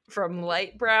brown, from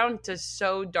light brown to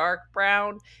so dark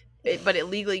brown, but it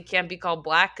legally can't be called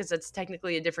black because that's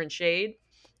technically a different shade.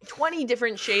 20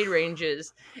 different shade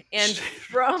ranges, and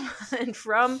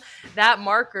from that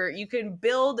marker you can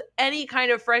build any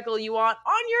kind of freckle you want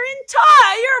on your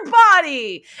entire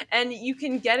body, and you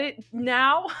can get it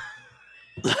now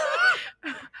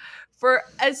for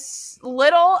as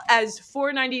little as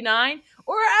 $4.99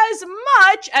 or as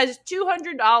much as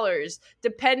 $200,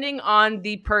 depending on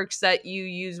the perks that you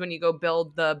use when you go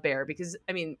build the bear,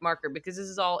 marker, because this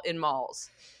is all in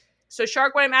malls. So,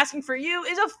 Shark, what I'm asking for you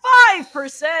is a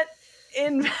 5%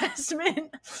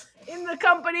 investment in the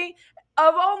company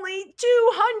of only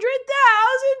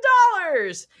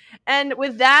 $200,000. And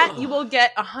with that, you will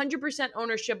get 100%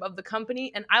 ownership of the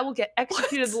company, and I will get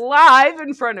executed live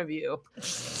in front of you.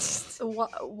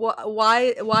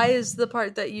 Why is the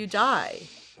part that you die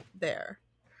there?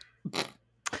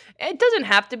 It doesn't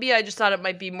have to be. I just thought it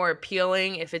might be more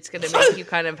appealing if it's going to make you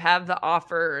kind of have the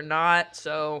offer or not.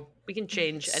 So we can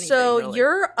change anything. So really.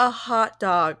 you're a hot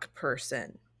dog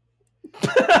person.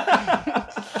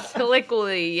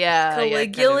 Caligula, yeah.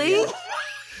 Caligula?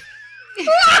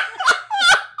 Yeah,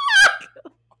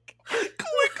 kind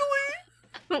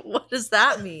of, What does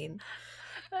that mean?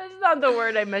 That's not the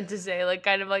word I meant to say. Like,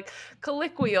 kind of like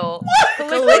colloquial.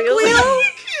 Colloquial? You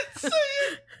can't say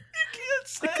it. You can't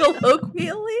say it.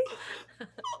 Colloquially?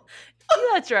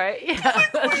 That's right. Yeah.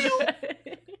 That's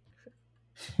right.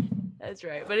 That's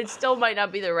right. But it still might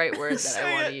not be the right word that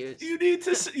I want to use. You need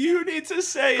to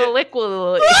say it.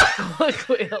 Colloquially.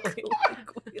 Colloquially.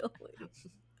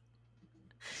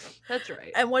 That's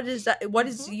right. And what is that? What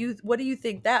do you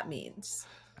think that means?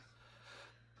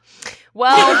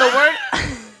 Well,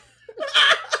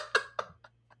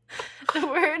 the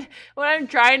word what I'm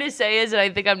trying to say is, and I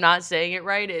think I'm not saying it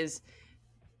right, is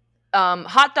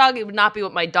hot dog. It would not be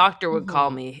what my doctor would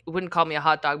call me. It wouldn't call me a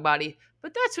hot dog body,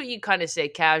 but that's what you kind of say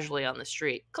casually on the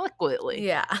street, colloquially.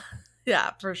 Yeah,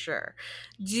 for sure.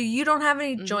 You don't have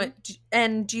any joint,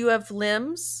 and do you have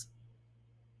limbs?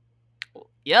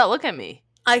 Yeah, look at me.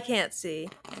 I can't see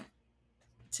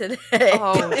today.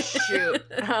 Oh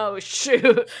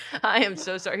shoot. I am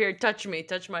so sorry. Here, touch me.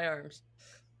 Touch my arms.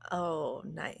 Oh,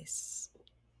 nice.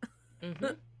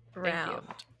 Mm-hmm. Round.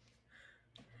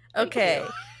 You. Okay.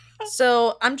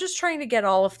 So I'm just trying to get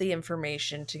all of the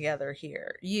information together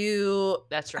here.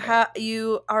 That's right.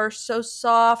 You are so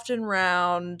soft and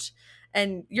round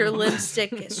and your limbs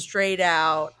stick straight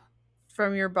out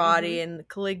from your body, and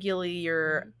Caligula,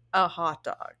 you're a hot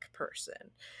dog person.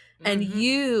 And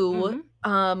you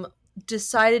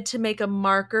decided to make a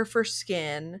marker for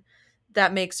skin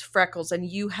that makes freckles, and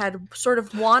you had sort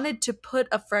of wanted to put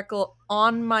a freckle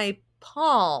on my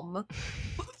palm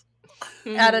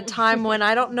at a time when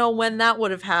I don't know when that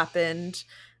would have happened,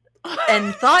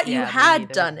 and thought you Yeah, me had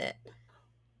neither. done it,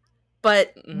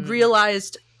 but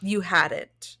realized you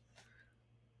hadn't.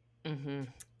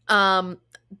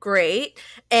 Great.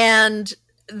 And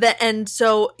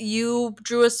so you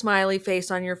drew a smiley face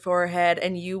on your forehead,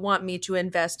 and you want me to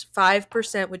invest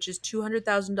 5%, which is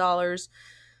 $200,000,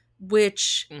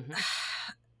 which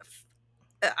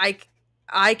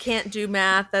I can't do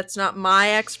math. That's not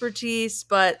my expertise,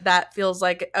 but that feels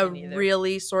like a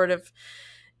really sort of,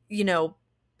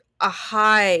 a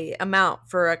high amount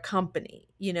for a company,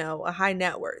 a high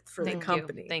net worth for the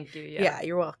company. Thank you. Yeah,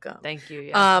 you're welcome. Thank you.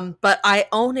 Yeah. But I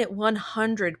own it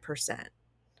 100%.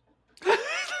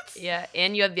 Yeah,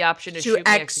 and you have the option to to shoot me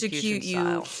execute execution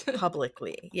you style.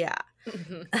 publicly. Yeah.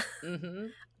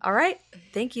 All right.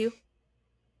 Thank you.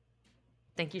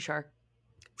 Thank you, Shark.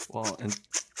 Well, and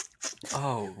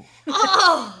oh,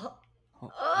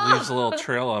 Oh, leaves a little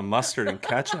trail of mustard and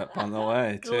ketchup on the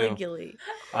way too.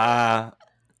 Caligula.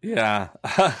 Yeah.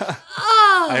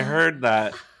 oh. I heard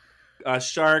that.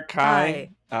 Shark, hi.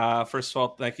 First of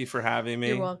all, thank you for having me.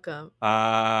 You're welcome.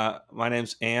 My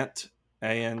name's Ant,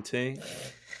 A-N-T.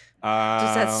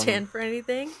 Does that stand for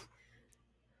anything?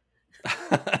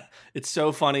 It's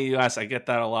so funny you ask. I get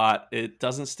that a lot. It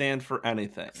doesn't stand for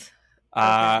anything.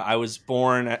 I was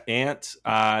born an ant.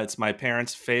 It's my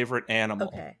parents' favorite animal.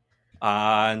 Okay.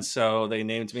 And so they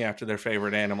named me after their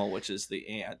favorite animal, which is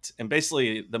the ant. And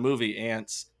basically, the movie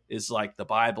Ants is like the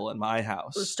Bible in my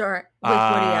house. We'll start with Woody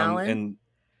Allen.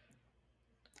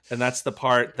 And that's the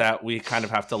part that we kind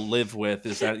of have to live with,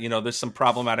 is that, there's some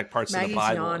problematic parts of the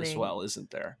Bible as well,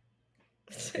 isn't there?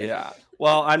 Yeah.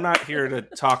 Well, I'm not here to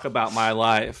talk about my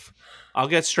life. I'll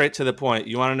get straight to the point.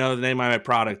 You want to know the name of my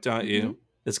product, don't you?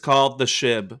 It's called the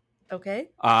Shib. Okay.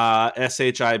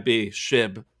 SHIB,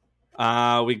 Shib.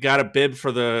 We got a bib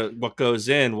for what goes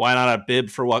in. Why not a bib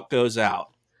for what goes out?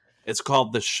 It's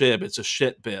called the Shib. It's a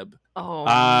shit bib.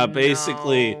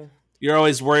 Basically, you're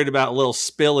always worried about a little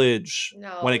spillage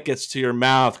when it gets to your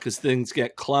mouth because things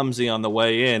get clumsy on the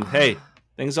way in. Hey,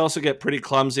 things also get pretty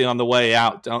clumsy on the way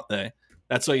out, don't they?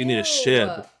 That's why you need a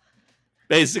Shib.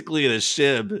 Basically, the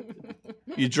Shib.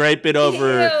 You drape it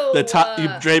over the top. You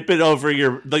drape it over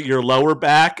your lower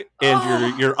back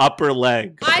and your upper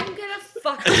leg. I'm gonna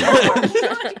fucking.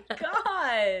 Oh my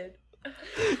god!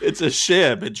 It's a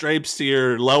Shib. It drapes to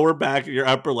your lower back and your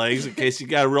upper legs in case you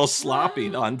got real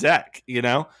sloppy on deck.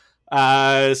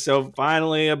 So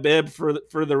finally, a bib for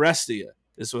the rest of you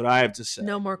is what I have to say.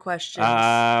 No more questions.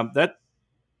 That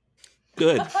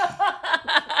good.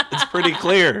 It's pretty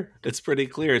clear. It's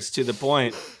to the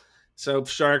point. So,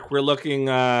 Shark, we're looking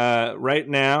right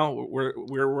now.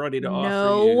 We're ready to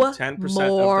offer you 10% of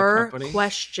the company. No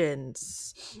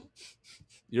questions.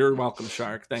 You're welcome,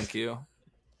 Shark. Thank you.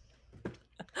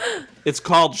 It's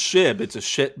called Shib. It's a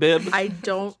shit bib. I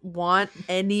don't want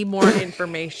any more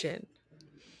information.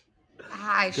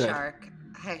 Hi, Good. Shark.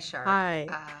 Hi.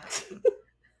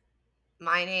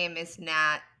 My name is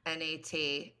Nat,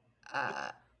 N-A-T,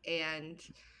 and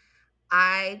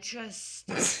I just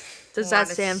Does that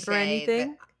stand for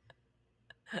anything?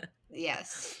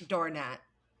 Yes, doormat.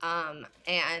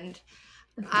 And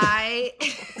I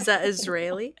Is that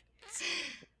Israeli?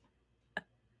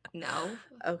 No,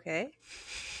 Okay.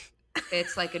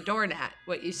 it's like a doormat.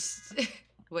 What you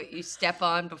step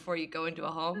on before you go into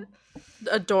a home.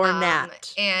 A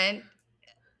doormat. And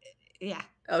yeah.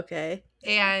 Okay.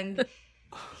 And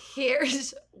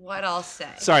here's what I'll say.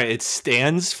 Sorry, it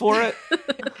stands for it?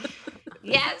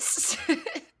 Yes.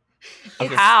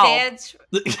 Okay. How? Stands.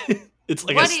 It's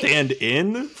like What a do you-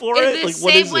 stand-in for In it? the Like,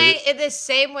 what same is way, it? in the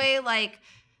same way, like,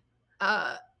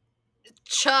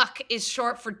 Chuck is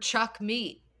short for Chuck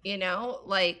meat.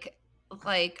 Like,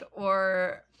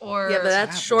 or. Yeah, but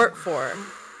that's short for.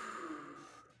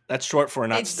 That's short for,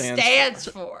 not It stands for. stands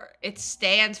for. It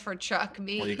stands for Chuck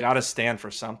meat. Well, you got to stand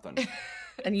for something.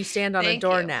 And you stand on a Thank you.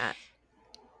 doormat.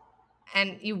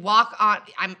 And you walk on.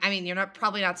 You're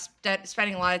probably not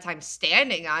spending a lot of time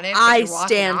standing on it. but I you're walking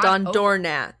stand on over-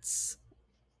 doormats.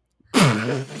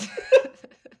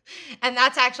 And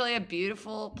that's actually a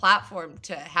beautiful platform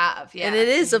to have. Yeah, And it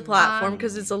is a platform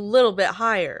because it's a little bit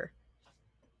higher.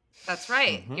 That's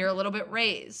right. Mhm. You're a little bit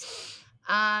raised.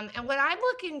 And what I'm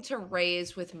looking to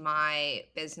raise with my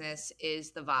business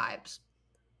is the vibes.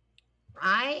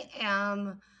 I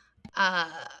am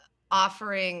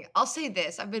offering. I'll say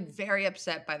this: I've been very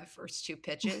upset by the first two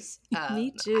pitches.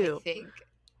 Me too.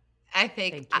 I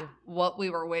think Thank you. what we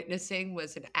were witnessing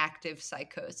was an active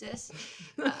psychosis.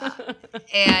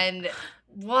 And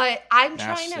what I'm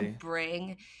trying to Nasty.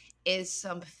 bring is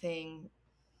something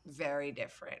very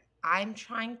different. I'm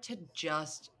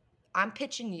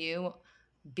pitching you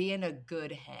being a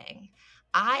good hang.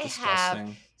 I have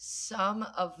Disgusting. some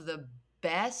of the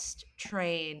best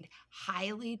trained,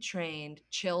 highly trained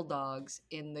chill dogs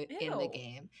in the Ew.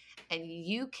 game, and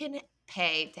you can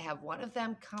pay to have one of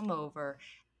them come over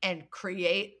and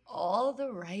create all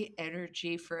the right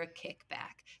energy for a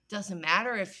kickback. Doesn't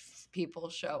matter if people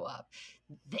show up.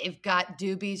 They've got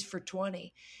doobies for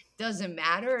 20. Doesn't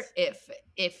matter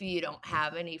if you don't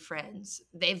have any friends.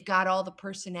 They've got all the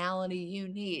personality you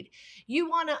need. You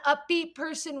want an upbeat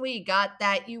person? We got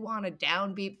that. You want a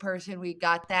downbeat person? We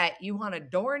got that. You want a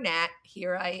doormat?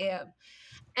 Here I am.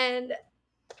 And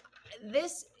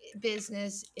this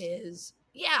business is,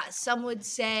 yeah, some would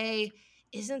say,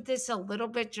 isn't this a little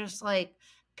bit just like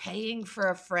paying for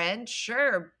a friend?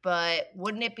 Sure, but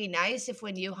wouldn't it be nice if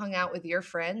when you hung out with your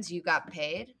friends, you got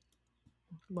paid?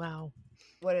 Wow.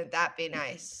 Wouldn't that be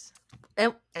nice?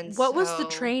 And what was the so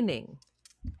training?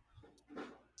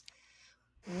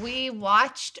 We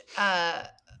watched the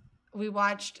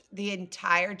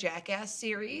entire Jackass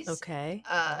series Okay.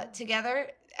 together.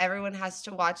 Everyone has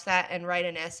to watch that and write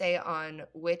an essay on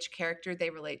which character they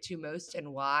relate to most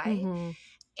and why. Mhm.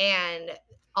 And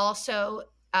also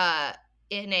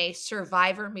in a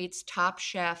Survivor meets Top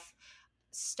Chef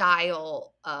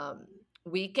style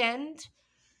weekend,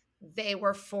 they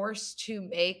were forced to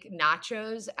make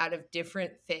nachos out of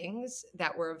different things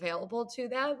that were available to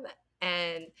them.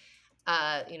 And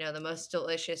the most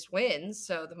delicious wins.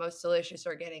 So the most delicious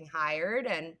are getting hired.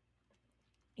 And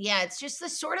yeah, it's just the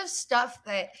sort of stuff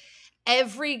that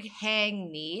every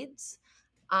hang needs.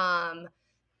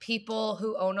 People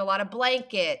who own a lot of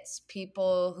blankets,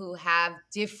 people who have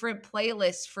different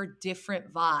playlists for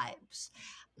different vibes.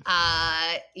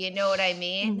 You know what I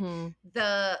mean?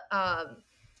 Mhm.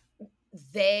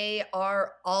 They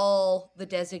are all the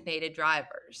designated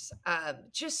drivers.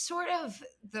 Just sort of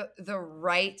the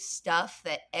right stuff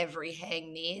that every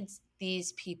hang needs.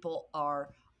 These people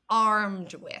are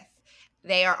armed with.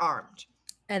 They are armed.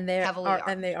 And they are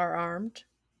armed.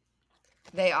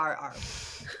 They are armed.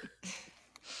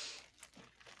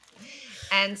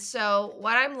 And so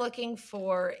what I'm looking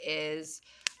for is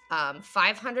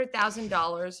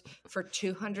 $500,000 for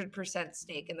 200%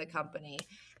 stake in the company.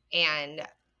 And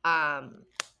I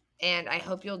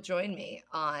hope you'll join me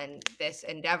on this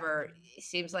endeavor. It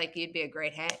seems like you'd be a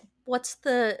great hang. What's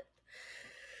the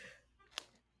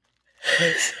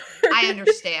I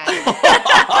understand.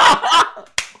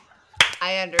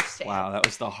 I understand. Wow, that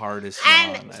was the hardest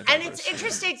And yawn I've and ever it's seen.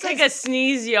 interesting It's like because a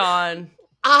sneeze yawn.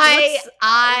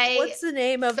 what's the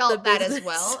name of felt the that business? as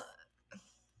well.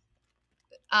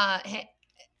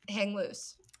 Hang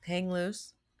loose. Hang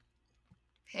loose.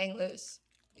 Hang loose.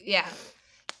 Yeah.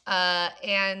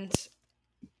 And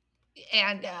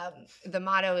the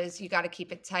motto is you got to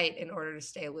keep it tight in order to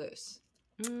stay loose.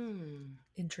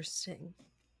 Interesting.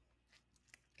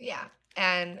 Yeah.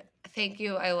 And thank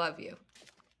you. I love you.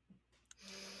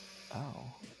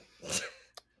 Oh.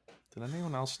 Did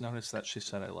anyone else notice that she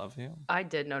said I love you? I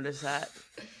did notice that.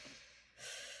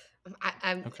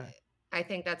 Okay. I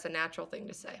think that's a natural thing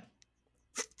to say.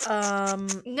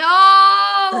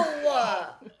 No.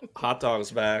 Hot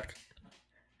dog's back.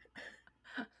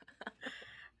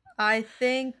 I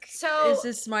think So- is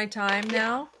this my time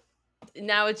now?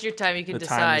 Now it's your time. You can The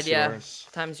time decide. is Yeah. yours.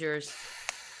 Time's yours.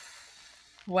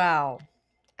 Wow.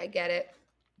 I get it.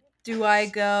 Do I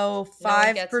go No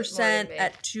one gets it more than 5% me.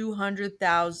 at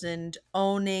 200,000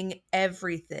 owning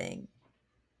everything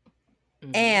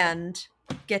Mhm. and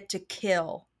get to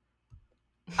kill?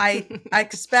 I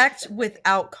expect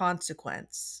without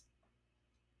consequence.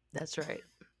 That's right.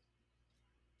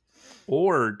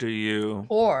 Or do you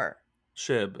Or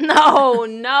shib?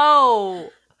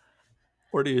 No.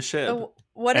 Or do you shib?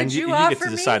 what did And you you offer get to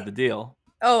me? decide the deal.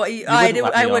 Oh, You I wouldn't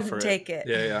let me offer wouldn't it. take it.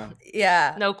 Yeah.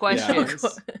 Yeah. No questions.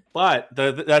 But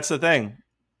that's the thing.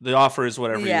 The offer is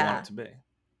whatever you Yeah. want it to be.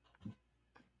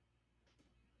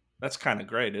 That's kind of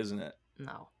great, isn't it?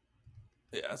 No.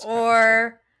 Yeah. That's kinda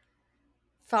Or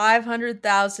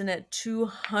 500,000 at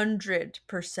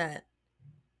 200%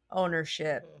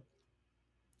 ownership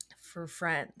for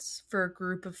friends, for a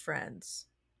group of friends.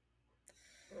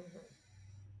 shit.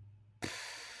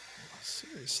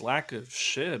 Serious lack of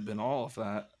shib and all of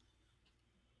that.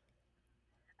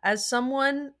 As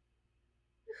someone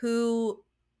who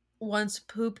once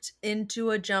pooped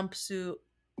into a jumpsuit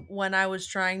when I was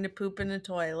trying to poop in a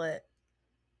toilet.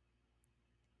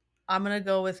 I'm gonna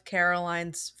go with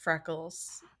Caroline's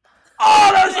freckles.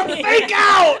 Oh, that was a fake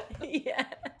out.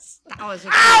 Yes. That was a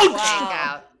huge Ouch! fake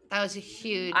out. That was a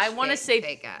huge. I wanna say-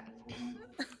 fake out.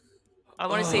 I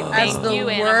want to say As thank As the you,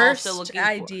 and I'm worst also looking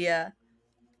idea.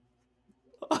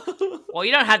 Well,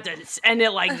 you don't have to end it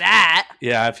like that.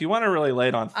 Yeah, if you want to really lay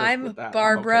it on thick I'm with that,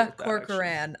 Barbara okay with that, actually.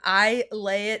 Corcoran. I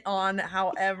lay it on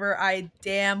however I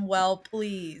damn well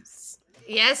please.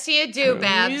 Yes, you do,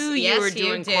 Babs. Knew yes, you were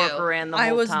doing do. Corcoran the whole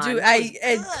I was time. doing That was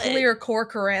good. clear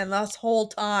Corcoran this whole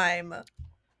time.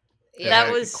 Yeah.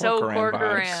 That was so Corcoran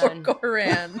vibes.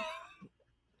 Corcoran.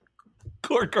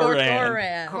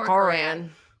 Corcoran.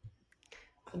 Corcoran.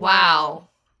 Wow.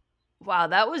 Wow,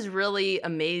 that was really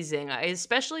amazing. I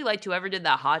especially liked whoever did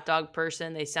that hot dog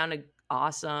person. They sounded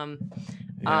awesome.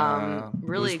 Yeah.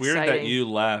 Really it was weird that exciting. you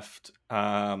left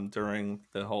during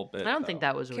the whole bit. I don't think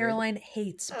that was weird. Caroline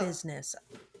hates business.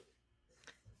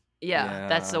 Yeah,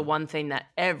 that's the Yeah. one thing that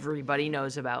everybody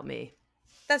knows about me.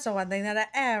 That's the one thing that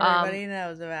everybody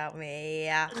knows about me.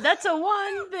 Yeah. That's a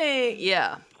one thing.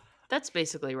 Yeah, that's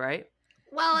basically right.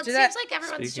 Well, it Did seems I- like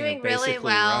everyone's Speaking doing of really basically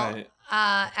well. right.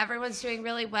 Everyone's doing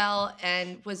really well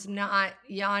and was not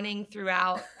yawning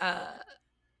throughout.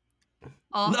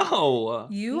 All. No.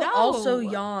 You No. also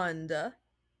yawned.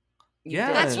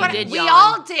 Yeah. That's You what did we yawn.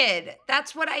 all did.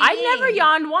 That's what I I mean. never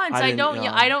yawned once. I I didn't don't.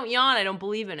 yawn. I don't yawn. I don't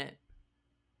believe in it.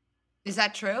 Is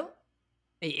that true?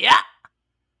 Yeah.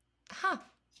 Huh.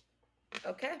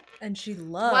 Okay. And she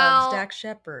loves Well- Dak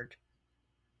Shepard.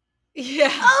 Yeah.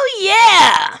 Oh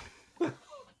yeah.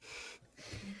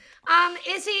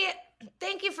 Izzy,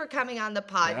 thank you for coming on the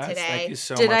pod Yes, today. Thank you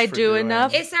so Did much I for do doing-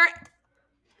 enough? Is there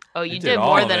Oh, you You did did all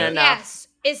more of than it. enough. yes?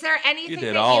 Is there anything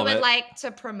did that all you of would it. like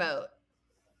to promote?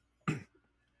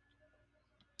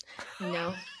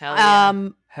 No. Hell yeah.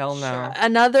 Hell no.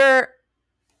 Another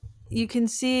you can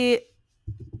see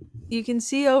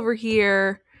over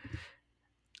here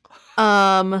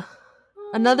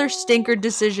another stinker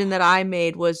decision that I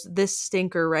made was this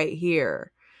stinker right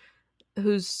here,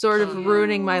 who's sort of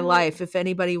ruining my life. If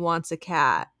anybody wants a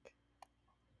cat,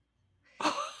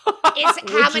 Is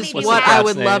how many is do you what cat's I have?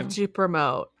 would name? love to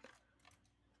promote.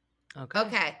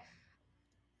 Okay.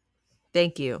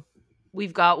 Thank you.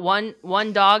 We've got one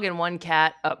dog and one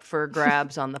cat up for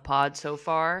grabs on the pod so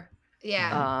far.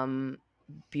 Yeah.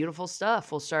 Beautiful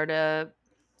stuff. We'll start a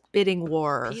Bidding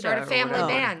war. PETA Start a or family whatever.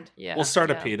 band. Yeah, We'll start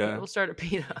a yeah, PETA. We'll start a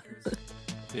PETA.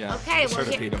 Yeah. Okay. We'll Well, start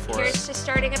a PETA for here's us. to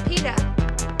starting a PETA.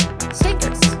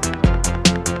 Stinkers.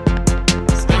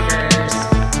 Stinkers.